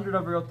or 100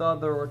 averot the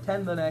other or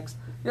 10 the next,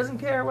 he doesn't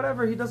care,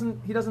 whatever. He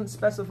doesn't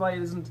specify.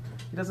 He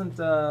doesn't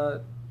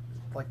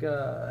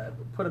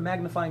put a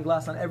magnifying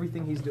glass on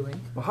everything he's doing.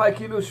 הוא חי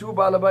כאילו שהוא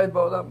בעל הבית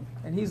בעולם.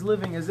 And he's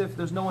living as if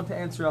there's no one to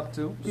answer up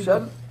to. He's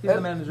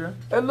the manager.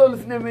 אין לו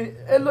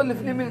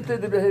לפני מי לתת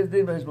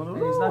דין בחשבון. And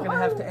he's not going to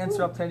have to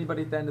answer up to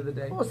anybody at the end of the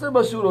day. הוא עושה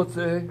מה שהוא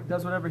רוצה. He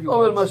does whatever he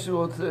אומר מה wants. שהוא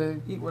רוצה.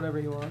 Eat whatever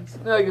he wants.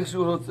 נהג איך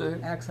שהוא רוצה.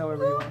 Acts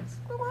however he wants.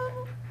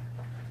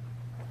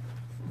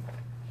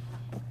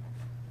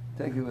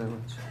 Thank you very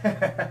much.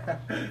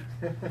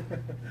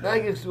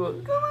 נהג איך שהוא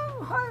רוצה.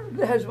 הוא חי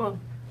בלי חשבון.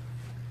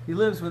 He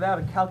lives without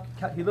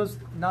he lives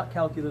not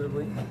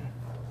calculatively.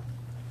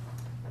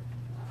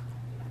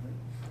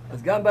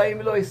 אז גם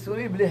באים לו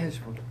איסורים בלי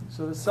חשבון.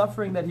 So the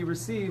suffering that he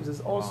receives is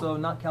also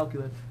not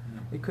calculated.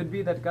 It could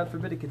be that, God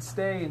forbid, it could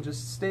stay and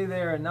just stay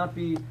there and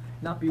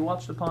not be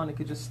watched upon. It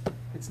could just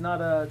it's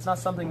not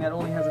something that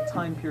only has a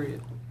time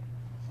period.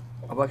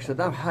 אבל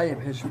כשאדם חי עם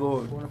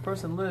חשבון, When a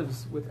person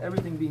lives with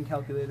everything being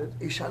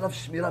calculated, יש עליו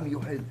שמירה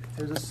מיוחדת.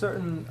 there's a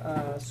certain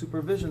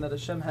supervision that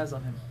Hashem has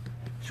on him.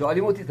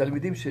 שואלים אותי,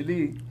 תלמידים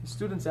שלי, His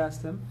students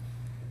asked him,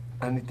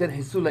 אני אתן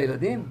חיסון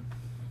לילדים?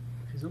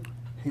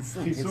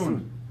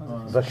 חיסון.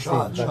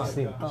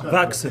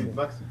 Vaccine.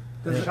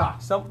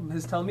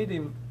 His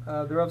Talmidim,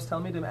 the Rav's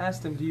Talmidim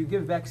asked him, do you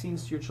give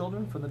vaccines to your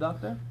children from the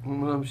doctor? הוא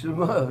אומר, בשביל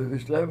מה?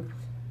 יש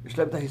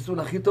להם את החיסון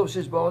הכי טוב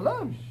שיש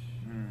בעולם.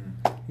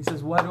 He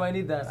says, why do I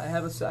need that? I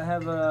have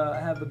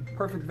the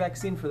perfect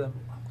vaccine for them.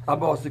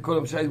 אבא עושה כל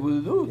יום שעה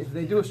התבודדות. If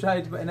they do a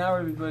shahid an hour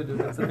of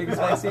that's the biggest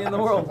vaccine in the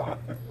world.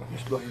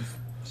 יש לו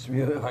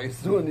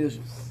חיסון, יש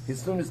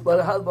חיסון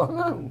מספר 1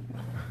 בעולם.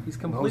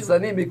 He's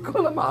מחוסנים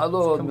מכל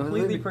המעלות.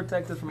 completely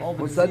protected from all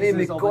the מחוסנים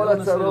diseases, all מכל the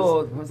illnesses.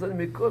 הצרות. מחוסנים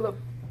מכל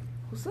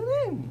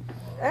מחוסנים.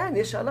 אין,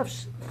 יש עליו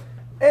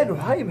אין, הוא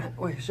חי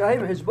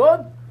עם חשבון,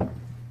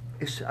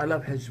 יש עליו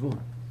חשבון.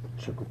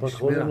 שקופת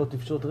חולים לא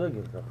תפשוט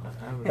רגל ככה.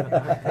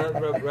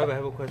 Rabbi, I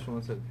have a question.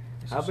 One second.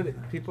 How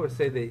about people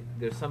say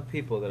there's some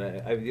people that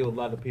I deal with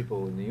a lot of people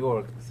in New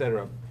York,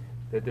 etc.,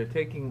 that they're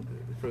taking,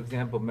 for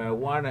example,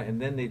 marijuana and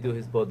then they do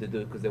his bod, they do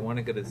it because they want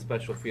to get a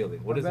special feeling.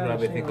 What does the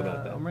Rabbi think about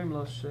that? אומרים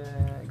לו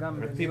שגם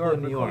people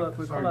in New York.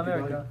 בכל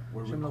אמריקה,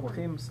 שהם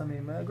לוקחים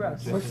סמים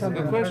גראס.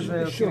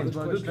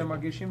 והם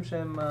מרגישים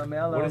שהם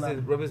מעל העולם.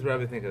 What does the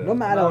Rabbi think of that? לא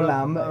מעל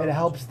העולם, it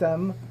helps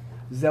them,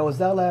 זה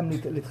עוזר להם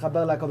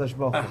להתחבר לקדוש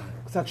ברוך הוא.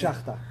 קצת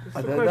שחטה.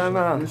 אתה יודע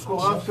מה? יש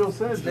פה רב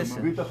שעושה את זה,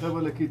 מביא את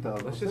החבר'ה לכיתה.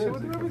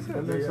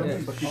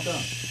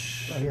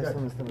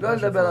 לא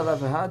לדבר על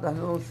אף אחד,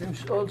 אנחנו רוצים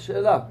לשאול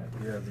שאלה.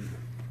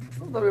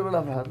 לא מדברים על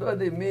אף אחד, לא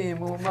יודעים מי,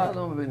 מה,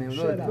 לא מבינים.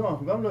 לא,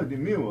 אנחנו גם לא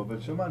יודעים מי הוא, אבל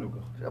שמענו ככה.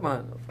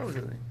 שמענו, לא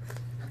משנה.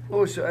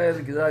 הוא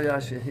שואל,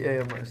 גדליה,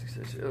 שיהיה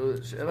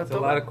שאלה It's a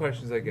טובה. lot of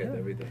questions I get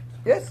every day.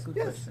 Yes.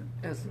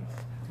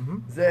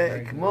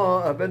 זה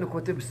כמו, רבנו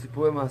כותב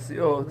בסיפורי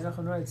מעשיות,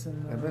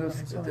 רבנו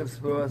כותב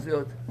בסיפורי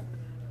מעשיות,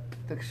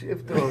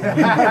 תקשיב טוב.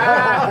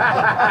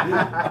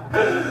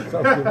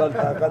 עכשיו קיבלת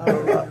אחת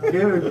טובה.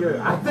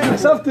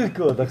 עכשיו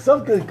תרקוד.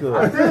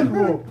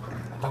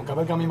 אתה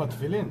מקבל גם עם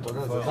התפילין, אתה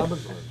יודע, זה דאבל.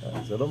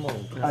 זה לא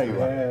מהות.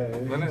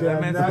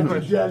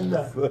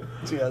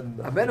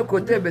 רבנו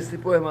כותב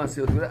בסיפורי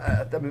מעשיות,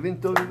 אתה מבין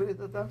טוב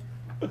עברית אתה?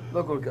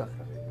 לא כל כך.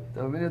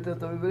 אתה מבין יותר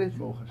טוב עברית?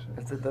 ברוך השם.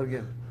 אז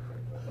תתרגם.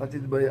 אל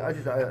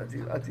תתבייש,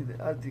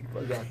 אל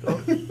תיפגע,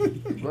 טוב?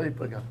 לא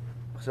ייפגע.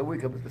 עכשיו הוא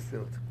יקבל את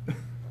הסרט.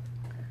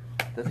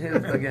 תתחיל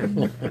לתרגם.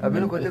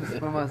 רבנו כותב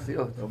סיפורי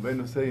מעשיות.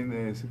 רבנו עושה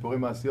סיפורי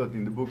מעשיות,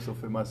 in the books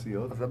of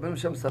מעשיות. אז רבנו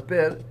שם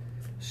מספר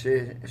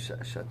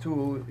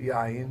ששתו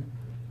יין.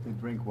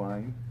 They drink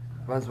wine.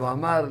 ואז הוא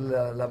אמר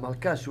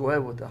למלכה שהוא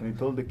אוהב אותה. And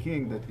he told the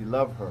king that he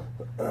loved her.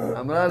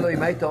 אמרה לו,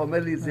 אם היית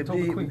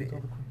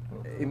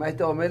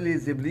אומר לי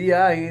זה בלי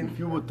יין, If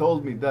you would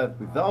told me that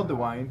without the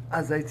wine,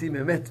 אז הייתי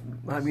באמת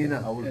מאמינה.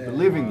 I would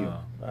believe in you.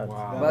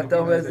 ואתה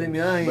אומר זה עם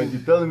יין. But you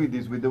tell me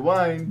this with the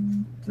wine,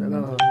 זה לא...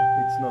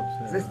 it's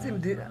not. זה סתם...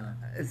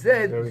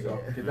 זה...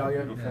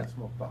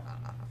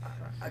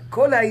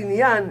 כל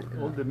העניין,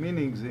 All the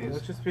meanings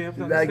is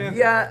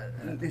להגיע,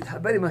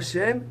 להתחבר עם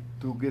השם,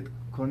 to get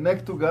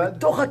connect to God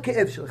בתוך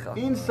הכאב שלך.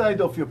 inside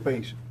of your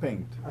pain.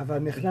 אבל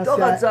נכנס... בתוך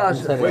הצעה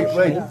שלך. Wait,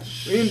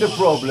 in the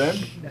problem.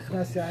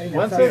 נכנס יין.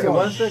 One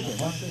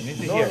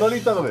second. לא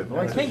להתערבב. You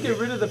can't get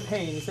rid of the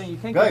pain. He's saying you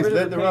can't Guys, get rid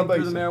let of the the pain rabbi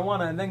through the say.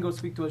 marijuana and then go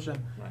speak to Hashem.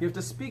 You have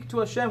to speak to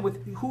Hashem with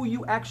who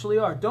you actually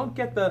are. Don't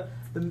get the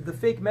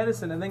fake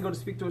medicine and then go to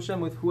speak to Hashem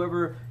with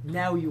whoever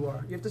now you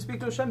are. You have to speak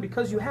to Hashem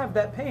because you have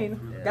that pain.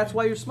 That's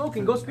why you're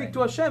smoking. Go speak to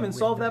Hashem and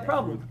solve that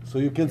problem. So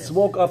you can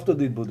smoke after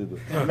the התבודדות.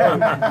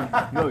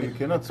 No, you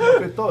cannot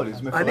smoke at all.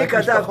 It's מפרק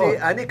משפחות.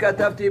 אני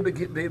כתבתי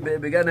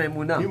בגן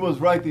האמונה. He was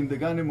writing the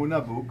גן אמונה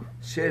book.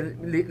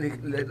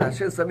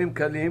 לעשן סמים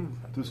קלים.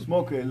 To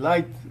smoke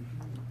light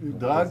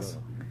drugs.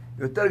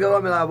 יותר גרוע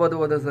מלעבוד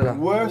עבודה זרה.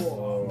 Worse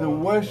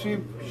than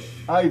worship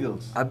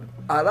idols.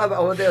 הרב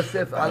עובדיה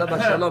יוסף, עליו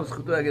השלום,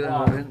 זכותו להגיד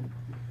אמן.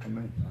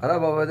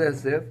 הרב עובדיה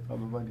יוסף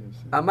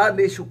אמר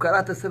לי שהוא קרא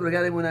את הספר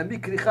גן האמונה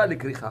מכריכה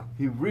לכריכה.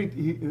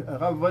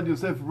 הרב עובדיה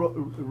יוסף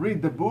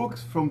read the books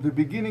from the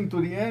beginning to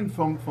the end,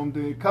 from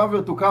the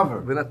cover to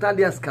cover. ונתן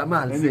לי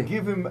הסכמה על And זה. he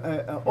gave him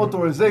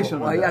authorization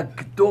הוא on היה that.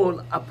 גדול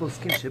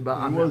הפוסקים He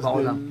שבעולם. was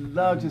the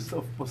largest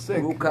of posek.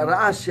 והוא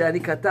קרא שאני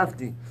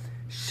כתבתי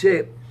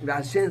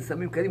שלעשן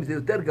סמים קלים זה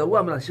יותר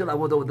גרוע מלאשר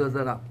לעבוד עבודה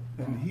זרה.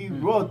 And he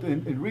wrote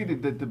and read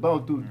it that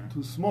about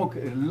to smoke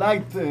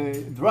light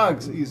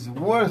drugs is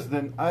worse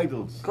than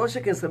idols. כל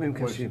שכן סמים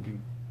קשים.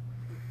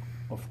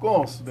 Of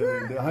course,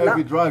 the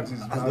heavy drugs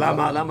is... אז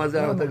למה זה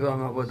יותר גרוע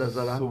מעבודה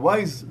זרה? So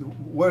why is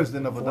worse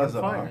than עבודה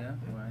זרה?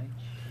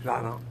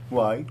 למה? Why?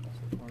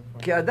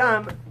 כי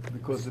אדם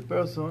Because the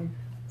person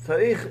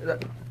צריך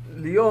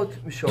להיות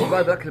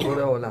משועבד רק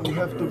לבורא העולם. you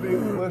have to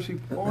be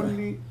worship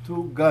only to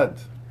God.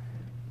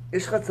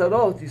 יש לך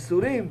צרות,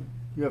 ייסורים.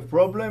 You have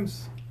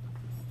problems?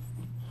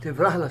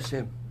 תברח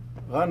לשם.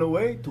 Run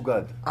away to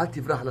God. אל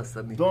תברח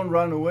לסמים. Don't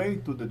run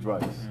away to the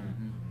drugs.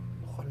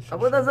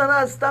 עבודה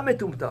זרה סתם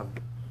מטומטם.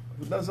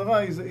 עבודה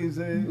זרה is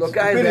a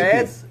לוקח איזה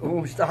עץ,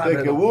 הוא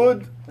משתחרר. Take a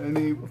wood and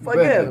he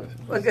מפגר, bent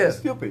it. מפגר.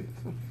 It's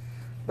stupid.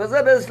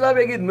 וזה באיזה שלב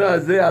יגיד, מה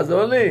זה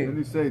יעזור לי? And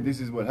you say, this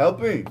is what help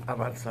me.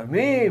 אבל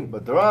סמים.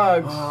 But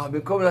drugs.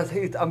 במקום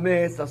להתחיל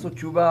להתאמץ, לעשות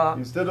תשובה.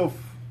 Instead of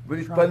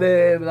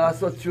ולהתפלל,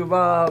 לעשות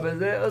תשובה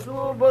וזה, אז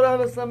הוא בורח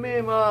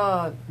לסמים. You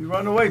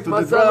run away to the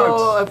מצא לו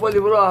drugs. איפה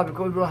לברוח,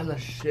 במקום לברוח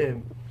לשם.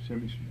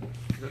 השם ישמור.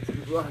 צריך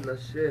לברוח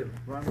לשם.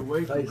 Run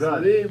away to God.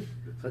 היסורים,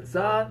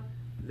 חצר,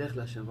 לך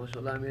לשם. ראש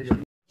עולם יש לי.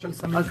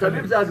 הסמים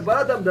זה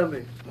הגברת המדמה.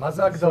 מה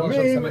זה הגדרה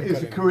של סמים סמים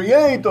is קלים?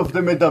 create of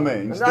the מדמה.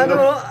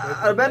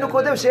 רבנו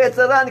קודם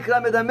שיצרה נקרא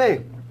מדמה.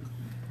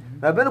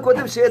 רבנו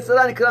קודם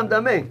שיצרה נקרא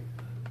מדמה.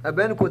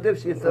 רבנו כותב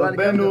שיצרה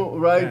נקרא מדמה.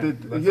 רבנו write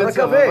that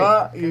יצר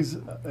הרע is...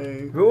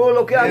 והוא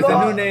לוקח There's לו... a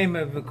new name of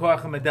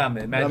כוח המדמה.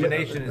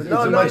 Imagination is...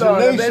 It's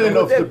imagination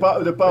of the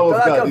power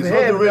of God. It's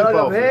not the real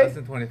power. Less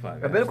than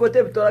 25. רבנו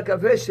כותב תורה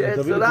כבד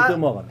שיצרה...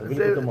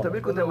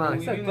 תביא כותב מרן.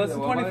 Less than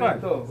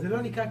 25. זה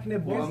לא נקרא קנה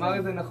בוסר. הוא אמר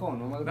את זה נכון.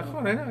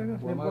 נכון,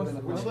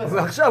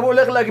 ועכשיו הוא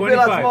הולך להגביר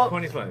לעצמו,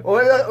 הוא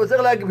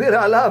צריך להגביר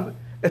עליו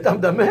את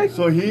המדמה. So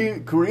he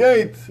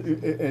create,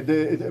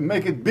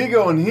 make it bigger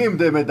on him,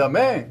 the מדמה.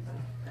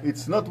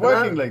 It's not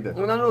working like that.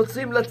 אנחנו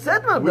רוצים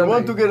לצאת We מהמדמה.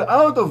 want to get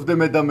out of the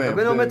מדמה.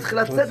 רבנו אומר צריך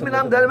לצאת מן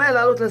המדמה,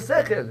 לעלות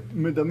לשכל.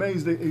 מדמה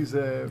is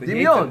a...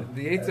 דמיון. The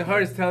Yetzer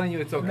Hara is telling you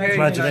it's okay.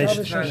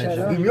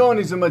 דמיון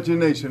is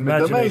imagination.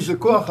 מדמה is the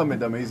כוח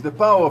המדמה, is the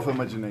power of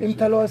imagination. אם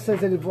אתה לא עושה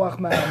זה לברוח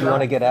מה... You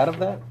want to get out of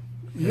that?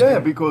 Yeah,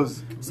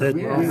 because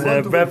we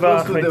want to go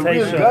close to the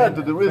real God,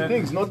 to the real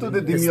things, not to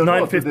the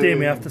דמיונות. It's 9:15,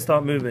 we have to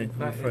start moving. I'm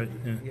Not- afraid.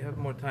 You have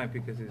more time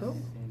because he's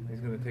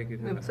going to take it.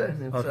 נמצא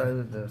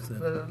איזה דרך.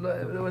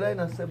 אולי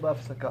נעשה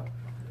בהפסקה.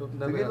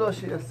 תגיד לו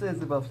שיעשה את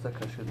זה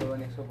בהפסקה שלו.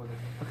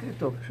 הכי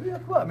טוב, שהוא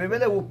יקבע.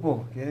 ממילא הוא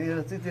פה. כי אני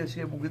רציתי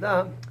שיהיה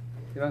מוקדם.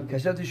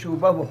 חשבתי שהוא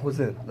בא והוא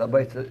חוזר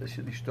לבית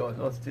של אשתו, אז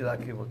לא רציתי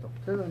להכיר אותו.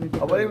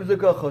 אבל אם זה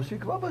ככה,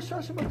 שיקבע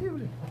בשעה שמתאים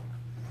לי.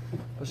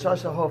 בשעה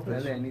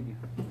שהחופש.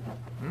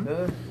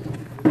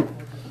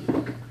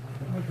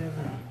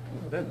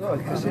 No,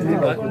 it's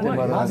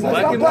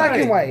not black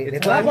and white.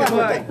 It's not black and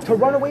white. To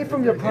run away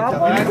from your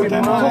problems?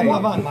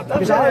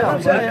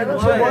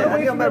 To run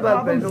away from your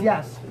problems?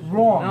 Yes.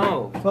 Wrong.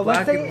 No, But let's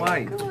black say and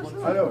white.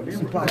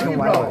 it's black and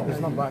white. It's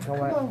not black and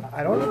white.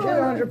 I don't agree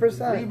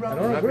 100%. I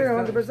don't agree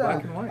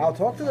 100%. I'll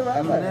talk to the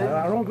rabbi.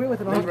 I don't agree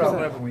with it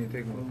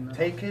 100%.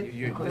 Take it.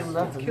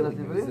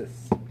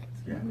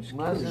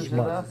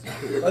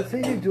 Let's say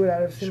you do it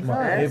out of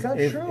simcha. It's not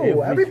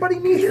true. Everybody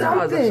needs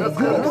something. You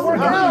need to work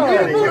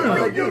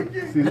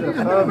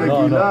שמחה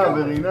וגילה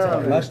ורינה.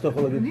 מה שאתה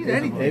יכול להגיד,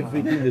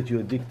 everything that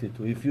you're addicted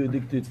to, if you're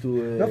addicted to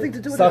Nothing to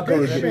do with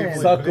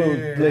addiction. soccer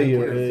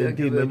player,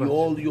 team, and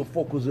all your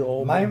focus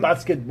on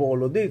basketball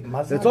or this,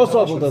 it's also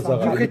עבודה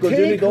זרה, because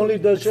you need only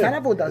the It's not shit.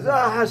 עבודה זה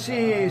זרה.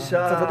 החשיש. It's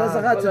עבודה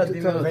זרה to do it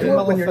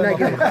when you're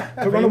negative.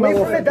 To run away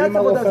from it, that's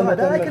עבודה זרה.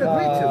 That I can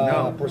agree to.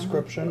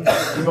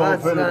 אם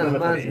הרופא נותן לך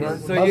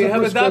So you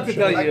have a doctor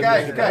tell you.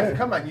 Guys,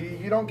 come on,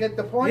 you don't get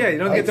the point? Yeah, you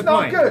don't get the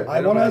point. Good. I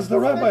want to ask the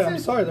rabbi. I'm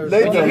sorry. There's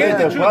Later, you hear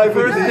the truth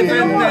first, and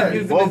then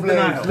you do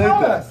denial.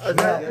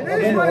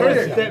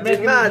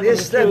 תלמד, יש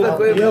ספר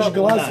קוראים לו... יש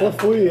גלס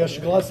רפואי, יש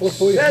גלס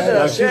רפואי.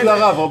 להקשיב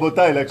לרב,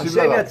 רבותיי, להקשיב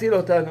לרב. השם יציל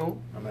אותנו.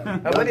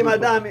 אבל אם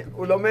אדם,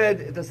 הוא לומד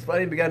את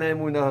הספרים בגן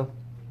האמונה,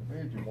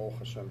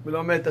 הוא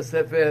לומד את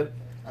הספר,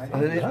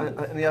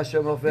 אני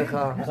השם הופך.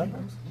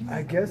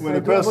 I guess I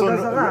do avodah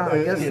zarah.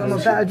 I guess I'm a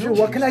bad Jew.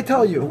 What can I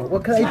tell you?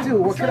 What can I do?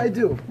 What can I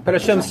do? But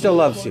Hashem still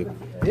loves you.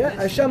 Yeah,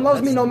 Hashem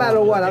loves me no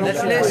matter what. I don't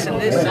care.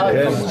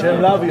 Hashem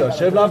love you.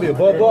 Hashem love you.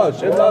 בוא,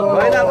 Hashem love you.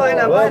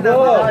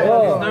 בוא.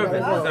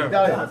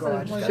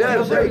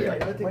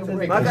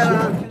 מה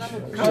קרה?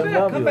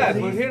 Come back,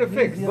 we're here to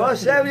fix. בוא,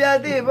 שב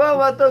לידי, בוא,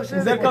 מה טוב שב.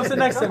 Zeb comes to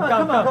next to him.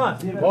 Come on.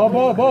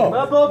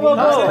 בוא.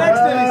 Comes to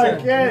next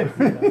to him.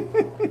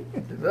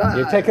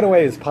 You're taking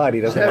away his pot. He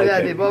doesn't שב like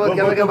לידי, it. בוא,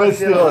 תקבל גם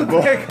בסטירות.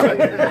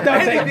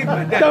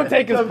 Don't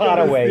take his pot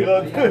away.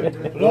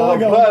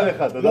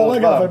 לא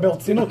רגע, אבל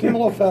ברצינות, אם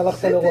רופא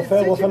הלכת לרופא,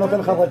 רופא נותן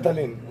לך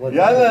רטלין.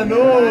 יאללה, נו,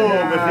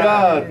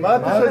 בחייאת. מה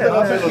אתה שואל את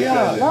הרב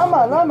עושה?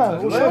 למה?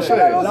 הוא שואל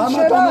שאלה, לא זו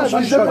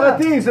שאלה. זה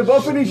פרטי, זה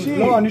באופן אישי.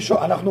 לא,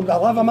 אנחנו,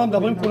 הרב אמר,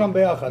 מדברים כולם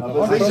ביחד.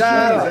 זה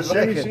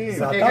שקט.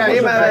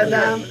 אם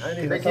האדם,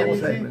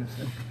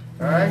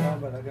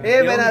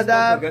 אם בן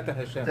אדם,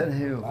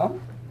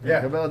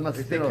 Yeah,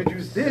 they could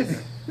use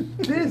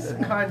this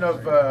kind of.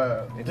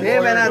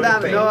 אם בן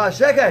אדם, לא,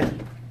 שקט.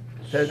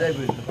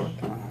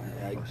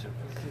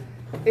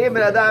 אם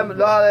בן אדם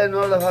לא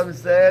עלינו לבד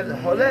בישראל,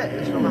 חולה,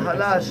 יש לו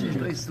מחלה שיש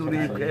לו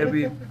איסורים,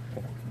 כאבים.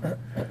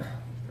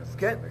 אז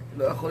כן,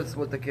 לא יכול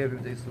לסבול את הכאבים,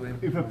 את האיסורים.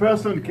 If a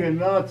person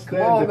cannot stand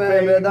כמו the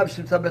בן pain, אדם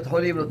שנמצא בבית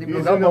חולים, נותנים לו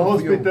he's גם in a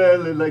hospital,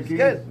 like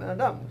כן, בן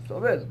אדם,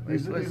 סובל.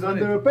 he's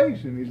under a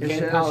patient.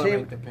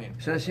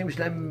 יש אנשים יש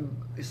להם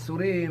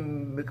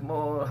איסורים,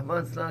 כמו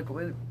רחמן צלן,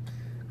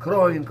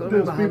 קרוין, כל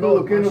מיני There's people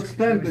who cannot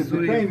stand it. The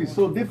pain is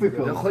so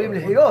difficult. לא יכולים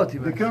לחיות.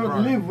 They cannot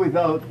live with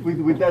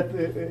that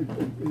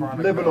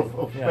level of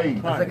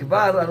pain. אז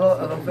כבר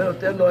הרופא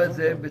נותן לו את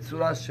זה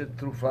בצורה של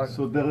תרופה.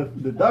 So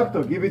the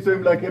doctor give it to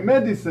him like a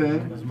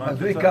medicine.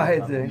 אז הוא ייקח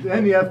את זה.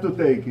 Then you have to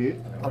take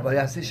it. אבל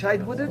יעשה שעה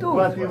התבודדות.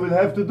 But he will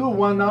have to do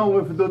 1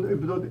 hour of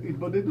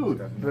התבודדות.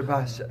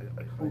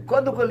 הוא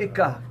קודם כל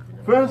ייקח.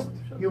 First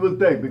he will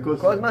take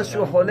because כל זמן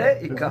שהוא חולה,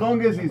 as ייקח.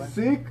 long as he's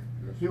sick,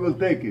 he will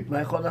take it.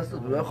 מה יכול לעשות?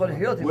 הוא לא יכול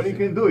לחיות עם What זה. he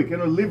can do, he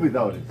cannot live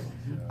without it.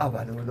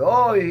 אבל הוא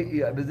לא,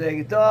 בזה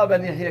יגיד, טוב,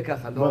 אני אחיה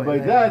ככה. But by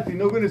that, he's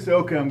not going to say,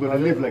 okay, I'm going to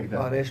live like that.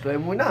 אבל יש לו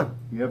אמונה.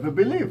 You have a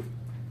belief.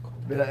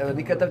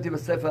 אני כתבתי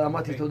בספר,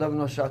 אמרתי תודה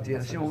ונושעתי.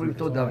 אנשים אומרים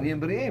תודה ונהיים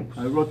בריאים. I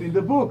wrote in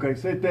the book, I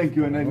say thank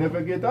you and I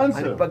never get אני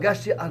answer.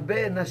 פגשתי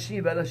הרבה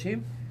נשים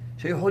ואנשים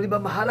שהיו חולים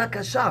במחלה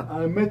קשה.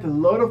 I met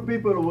a lot of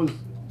people who was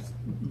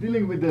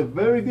dealing with a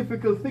very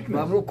difficult sickness.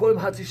 ואמרו כל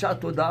חצי שעה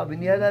תודה,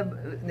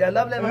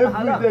 ונעלם להם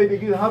המחלה. Every day they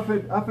give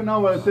half an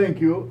hour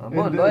thank you,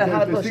 המון, and לא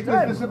אחד, the לא sickness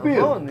שניים.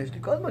 disappears. המון, יש לי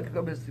כל הזמן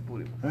לקבל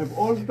סיפורים. I have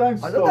all the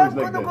time אז stories אדם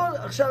like קודם that. כל,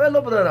 עכשיו אין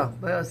לו ברירה,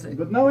 מה יעשה?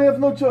 But now we have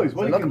no choice.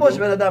 What זה he לא can כמו do?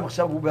 שבן אדם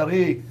עכשיו הוא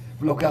בריא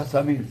ולוקח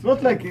סמים. It's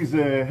not like he's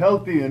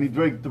healthy and he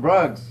drank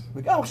drugs.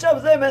 וגם עכשיו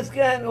זה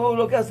מסכן, הוא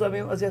לוקח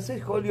סמים, אז יעשה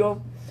כל יום.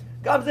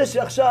 גם זה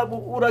שעכשיו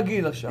הוא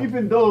רגיל עכשיו.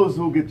 Even those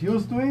who get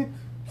used to it,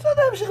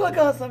 בסדר, המשיך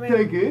לקחת סמים.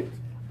 take it.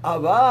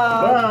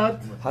 אבל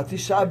חצי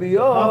שעה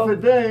ביום, Half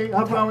a day,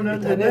 half an hour a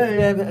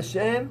תתענף day.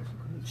 להשם,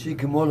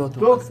 שיגמול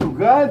אותו. Talk to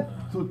God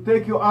to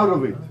take you out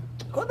of it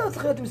כל דבר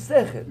צריך להיות עם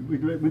שכל.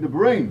 with the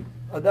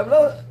brain. אדם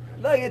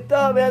לא יגיד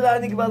טוב, יאללה,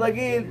 אני כבר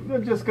רגיל.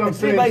 Don't just come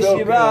אצלי saying, okay,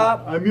 בישיבה,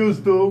 I'm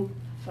used to,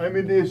 I'm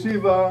in the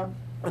yeshiva.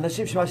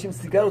 אנשים שמעשנים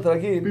סיגריות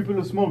רגיל, People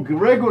who smoke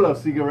regular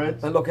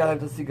cigarettes, אני לוקח להם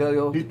את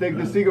הסיגריות. he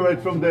take the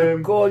cigarette from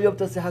them. כל יום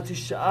תעשה חצי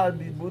שעה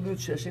בהתבודדות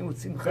שאנשים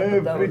מוצאים לך את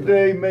Every הדם.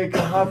 day make a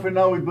half an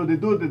hour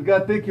התבודדות that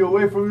God take you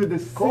away from you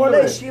the כל cigarette.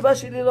 הישיבה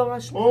שלי לא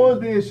מעשנים. All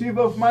the yeshiva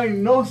of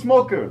mine, no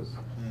smokers.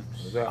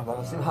 אבל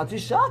עושים חצי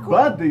שעה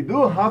כבר. But they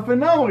do half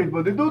an hour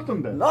התבודדות on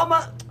that. לא מה,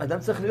 אדם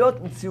צריך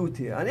להיות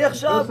מציאותי. אני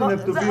עכשיו, Doesn't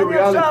have to be אני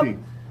עכשיו reality.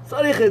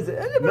 צריך את זה.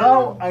 אין לי בעיה.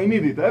 Now I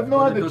need it. I have no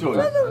other choice.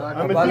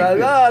 I'm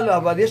בסדר, addicted.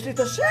 אבל יש לי את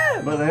השם.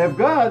 But I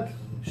have God.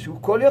 שהוא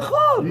כל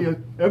יכול.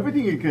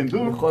 Everything he can do.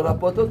 יכול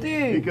לרפות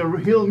אותי. He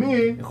can heal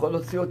me. יכול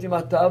להוציא אותי He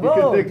מהתאוות.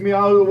 can take me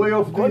out of the way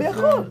of כל this.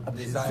 יכול.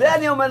 זה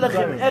אני אומר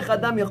לכם, איך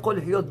אדם יכול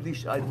לחיות בלי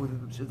שעה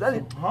התבודדות. שזה אני...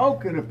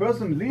 How can a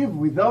person live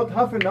without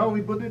half an hour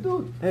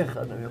התבודדות? איך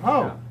אדם יכול?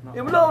 How?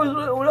 אם לא,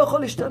 הוא לא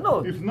יכול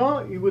להשתנות. If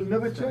not, he will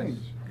never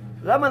change.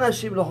 למה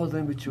אנשים לא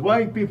חוזרים בתשובה?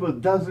 Why people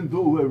doesn't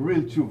do a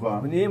real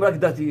tshuva? נהיים רק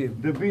דתיים.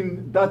 They've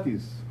been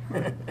datis.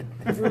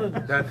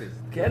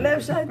 כי אין להם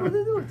שעה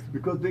התבודדות.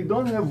 Because they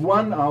don't have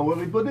 1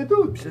 hour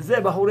התבודדות. שזה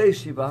בחורי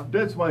ישיבה.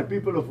 That's why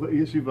people of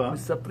yeshiva,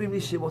 מספרים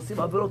לי שהם עושים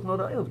עבירות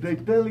נוראיות.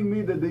 they're telling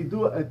me that they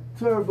do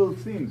a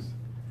terrible things.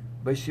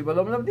 בישיבה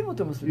לא מלמדים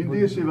אותם מספיק. In the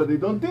yeshiva,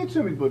 they don't teach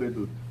them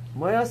התבודדות.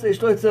 מה יעשה?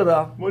 יש לו יצר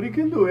רע. What he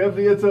can do, he have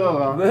the יצר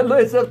הרע. ואין לו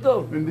יצר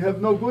טוב. And they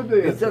have no good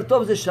יצר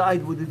טוב זה שעה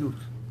התבודדות.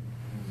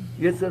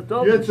 יצר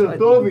טוב? יצר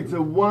טוב, it's a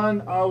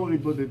 1 hour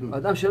התבודדות.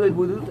 אדם שלא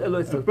התבודדות, אין לו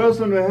יצר A טוב.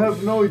 person who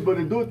have no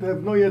התבודדות,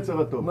 have no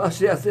יצר הטוב. מה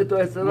שיעשה איתו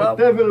יצר רע?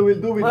 Whatever he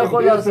will do with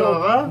the יצר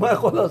הרע, מה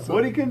יכול לעשות?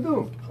 what he can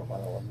do.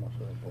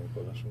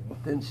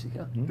 תן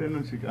נשיקה. תן לו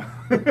נשיקה.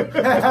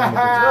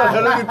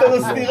 חלק ניתן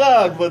לו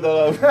סטירה, כבוד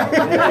הרב.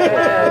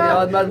 אני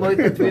עוד מעט מוריד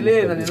את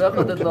התפילין, אני לא יכול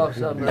לתת לו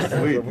עכשיו.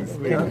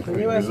 Can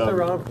you ask the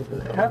Rav,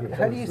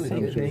 how do you say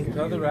it?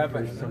 Tell the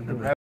rabbi.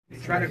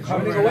 Trying to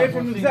come away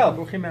from himself.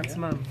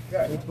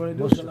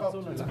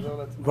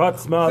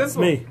 What's smarts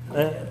me?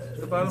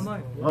 The bottom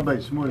line. Rabbi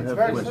Shmuel have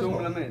a question.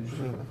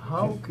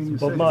 How can you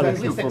say thank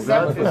you for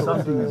God for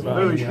something that's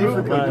very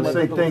difficult to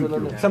say thank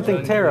you? Something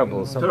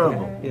terrible.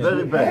 Terrible,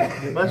 very bad.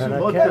 משהו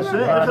מאוד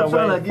קשה, איך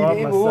אפשר להגיד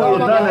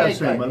תודה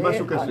להשם על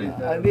משהו קשה?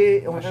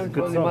 אני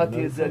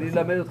לימדתי את זה, אני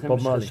אלמד אתכם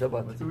בשביל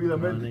שבת. הוא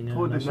ילמד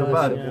לכבוד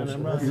השבת.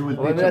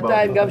 אבל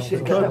בינתיים גם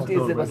כשכתבתי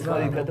את זה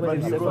בספרים, כתבתי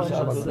בספר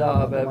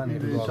שעה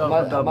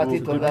תודה, אמרתי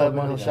תודה,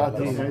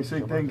 הרשעתי.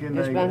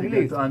 יש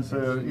באנגלית. You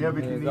have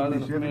it in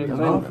English, you have it in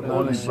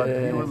Polish, but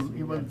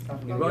he will...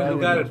 You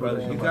got it,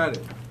 brother. You got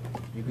it.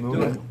 You can do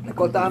it.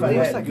 לכל טעם You're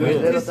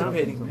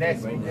anticipating.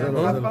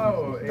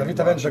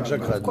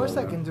 Of course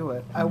I can do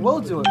it. I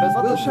will do it.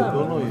 Bezrat Hashem.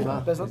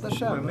 Bezrat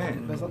Hashem.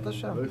 Bezrat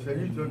Hashem.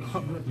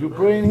 You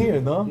praying here,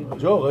 no?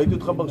 ג'ו, ראיתי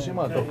אותך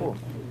ברשימה, אתה פה.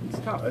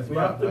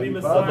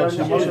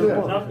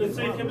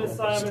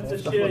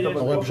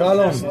 רב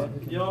שלום.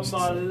 יום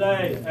מלא,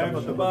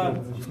 ערב שבת.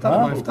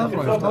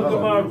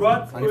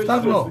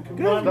 נפתח לו.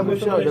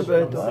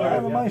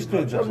 מה יש לו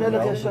את זה?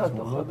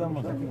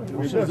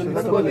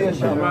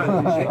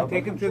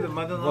 Take him to the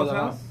mother-in-law's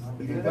house.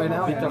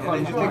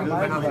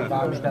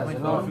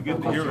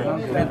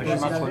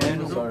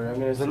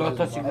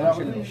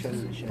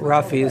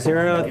 Rafi, is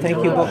there thank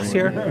you books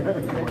here?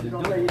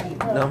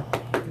 No.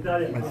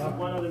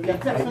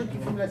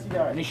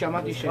 אני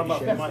שמעתי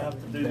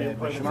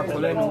שבשמה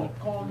כולנו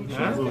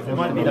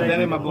מדבר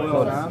עם הבורא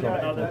עולם,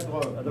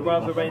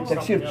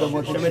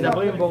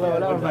 שמדברים עם בורא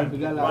עולם, אבל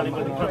בגלל הם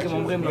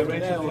אומרים לו,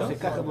 הוא עושה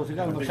ככה ועושה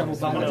ככה, ועכשיו הוא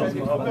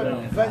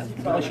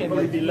בא שהם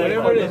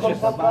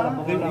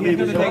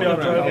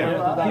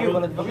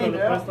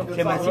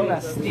מנסים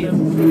להסתיר,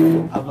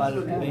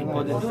 אבל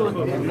בהתמודדות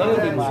הם לא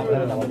יודעים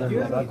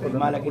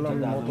מה להגיד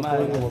תודה.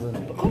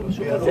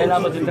 זה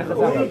למה זה יותר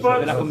חזק,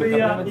 ואנחנו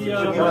מקבלים את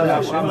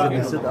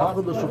זה.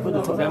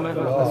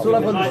 אסור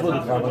לעבוד בשבוד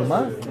אותך, אבל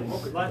מה?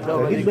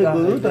 תגיד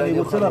בגדולות, אני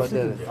רוצה להפסיק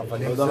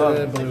את זה.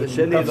 זה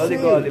שלי, לא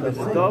לגוע לי,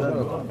 וזה טוב.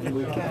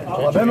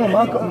 רבנו,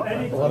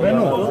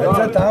 את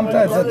זה טעמת?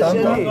 את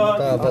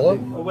העברות?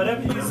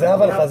 זה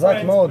אבל חזק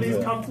מאוד.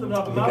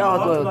 תיקח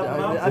אותו,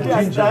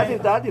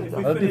 תעדיף.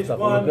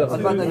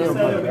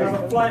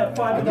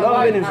 לא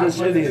מבינים שזה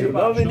שלי,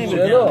 לא מבינים את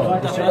זה.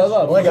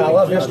 רגע,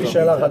 הרב, יש לי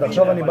שאלה אחת.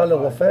 עכשיו אני בא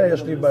לרופא,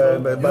 יש לי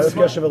בעיות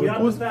קשב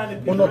וריכוז,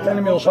 הוא נותן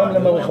לי מרשם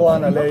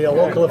למריחואנה,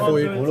 לירוק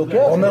רפואי. הוא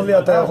אומר לי,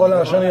 אתה יכול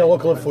לעשן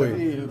ירוק רפואי.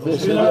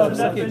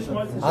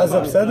 זה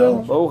בסדר?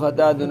 ברוך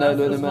אתה אדוני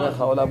אלוהינו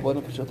מלך העולם, בוא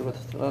נפשוט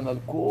ובתחתרן על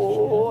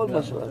כל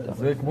מה שאתה.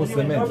 זה כמו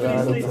סמנט.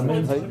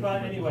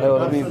 חיי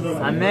עולמים.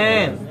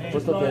 אמן.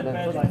 תפוס לו את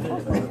הידיים.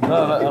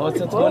 אני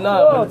רוצה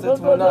תמונה.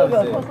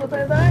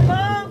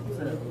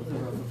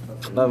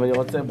 אבל אני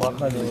רוצה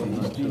ברכה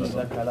לאשתי,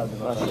 לקלה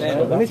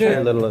Let me try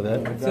a little of that.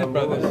 That's it,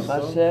 brother.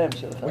 השם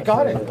שלך. We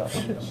got it.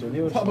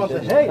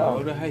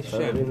 Go to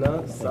Hashem.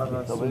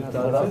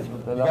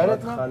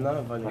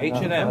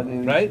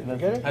 H&M, right?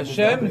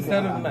 Hashem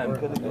instead of Mem.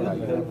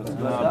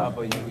 No,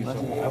 Papa,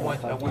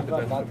 I want the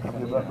best.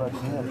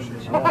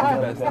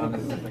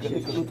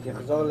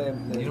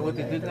 You know what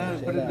they did now?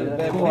 Put it in the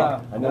bed.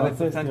 Now it's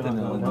fentanyl.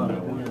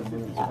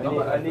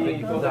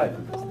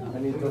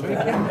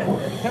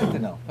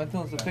 Fentanyl.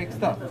 Fentanyl is a fake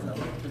stuff.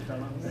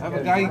 I have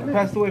a guy who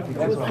passed away from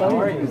this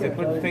one. They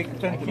put fake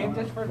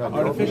fentanyl.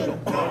 Artificial.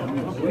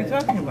 What are you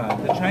talking about?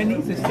 The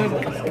Chinese,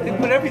 they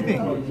put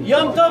everything.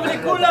 Yom Tov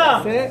Likula!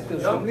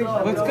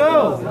 Let's go,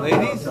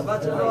 ladies.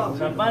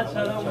 Shabbat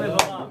Shalom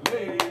Levorah.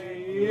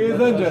 Ladies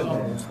and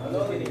gentlemen.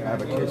 I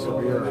have a case of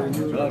beer.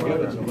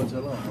 Shabbat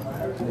Shalom.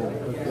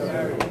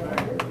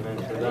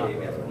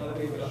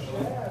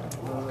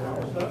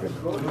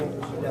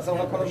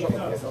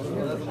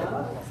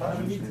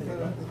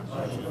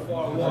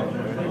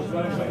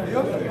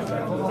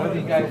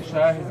 Every guy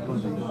share his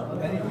good.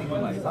 Anything in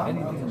life.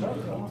 Anything in life.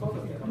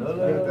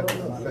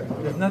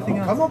 There's nothing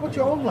else. Come up with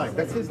your own line.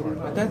 That's his line.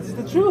 But that's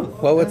the truth.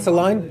 Well, what's the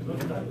line?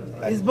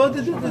 He's both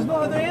the truth. There's no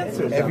other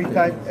answer. Every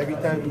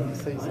time you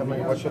say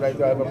something, what should I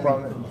do? I have a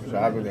problem.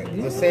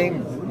 The same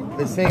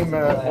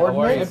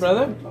ordinance. Hey,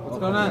 brother. What's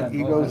going on?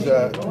 He goes,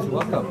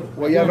 welcome.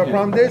 well, you have a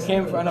problem with this?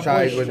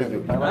 Shahid, what to do?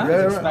 I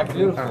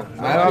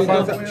have a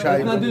problem.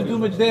 Let's not do too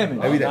much damage.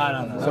 Every day.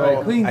 So,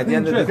 at the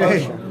end of the day,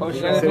 is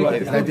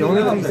that the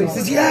only thing? He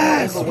says,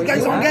 yes! You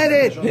guys don't get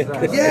it!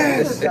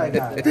 Yes!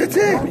 That's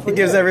it! He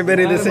gives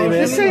everybody the same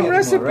answer. The same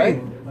recipe.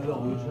 Right?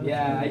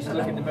 Yeah, I used to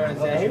look in the mirror and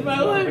say, hey, my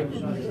life.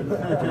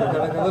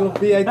 like a little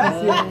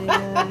PITC.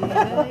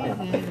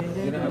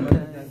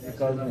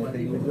 calls me and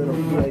says, you little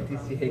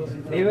PITCH.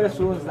 Maybe as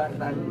soon as that.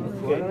 No,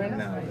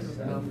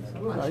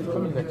 he's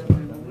coming next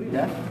week.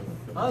 Yeah?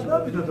 I'm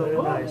going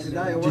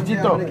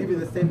to give you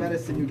the same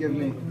medicine you give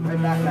me.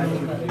 Right back at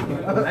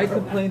you. I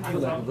complain to you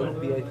like a little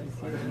PITCH.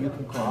 You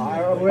can call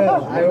me. I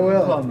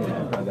will. Call me,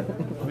 brother.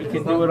 We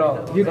can do it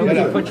all. You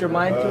can put your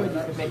mind to it. You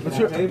can make it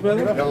happen. Hey,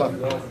 brother?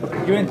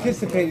 You're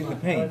anticipating the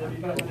pain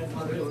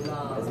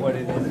of what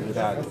it is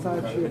without it.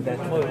 And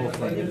that's what the whole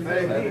thing is.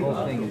 That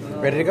whole thing is.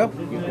 Ready to go?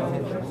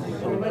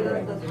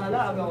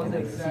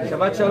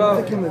 Shabbat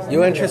shalom.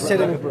 You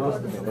interested in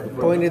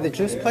going to the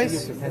juice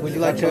place? Would you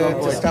like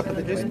to stop at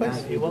the juice place?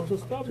 You want to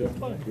stop? It's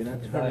fine. You're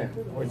not trying.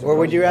 Or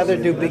would you rather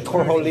do big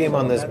korholim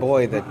on this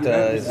boy that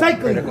is in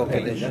critical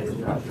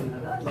condition?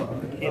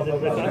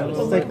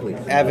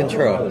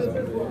 Aventura.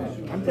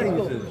 I'm telling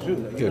you the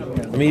truth. Good.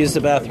 Let me use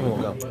the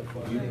bathroom. We'll go.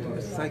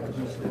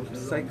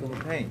 Cycle the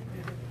pain.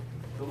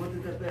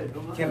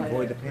 You can't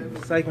avoid the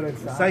pain. Cycle.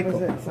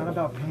 It's not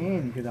about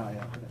pain,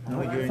 Gedaliah.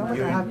 No,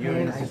 you're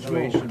in a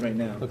situation right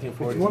now. Looking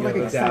forward You want like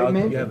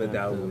excitement? You have a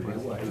doubt with your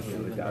wife. You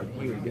have a doubt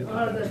here. You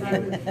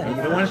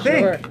don't want to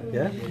think.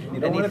 Yeah? You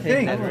don't want to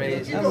think. I'm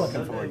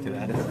looking forward to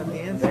that. That's not the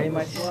answer. Very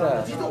much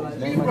so.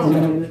 Very much so.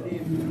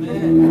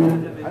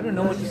 I don't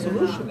know what the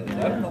solution is. I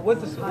don't know what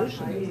the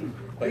solution is.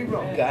 But you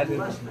gotta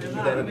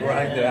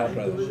grind it out,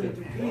 brother.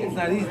 It's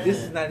not easy. This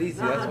is not easy.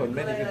 That's why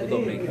many people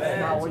don't make it.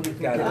 You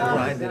gotta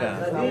grind it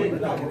out. I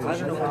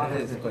don't know what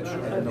it is, but I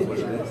don't know what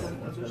it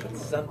is.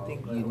 It's something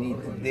you need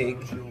to dig.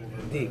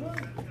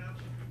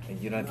 And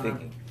you're not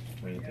digging.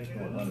 When you take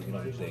more money, you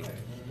don't dig.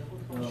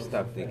 You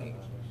stop digging.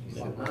 You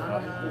sit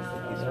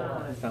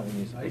peaceful. It's not when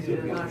you're supposed to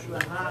be peaceful.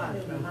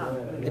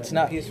 It's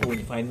not peaceful when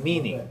you find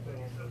meaning.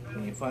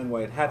 When you find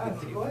why it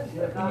happened to you, when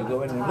you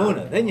go in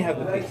Ramuna, then you have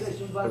the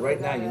peace. But right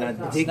now, you're not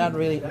digging. It's not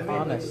really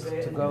honest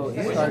to go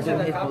start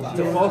doing it. It's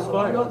a false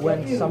fire.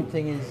 When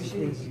something is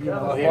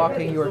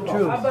walking your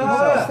truth.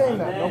 Nobody's saying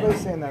that.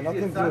 Nobody's saying that.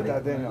 Nothing to do with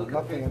that, Daniel.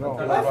 Nothing at all.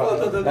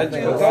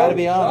 You gotta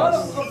be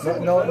honest.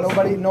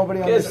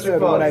 Nobody understood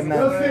what I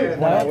meant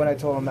when I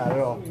told him that at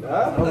all.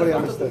 Nobody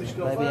understood.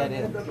 Maybe I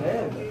didn't.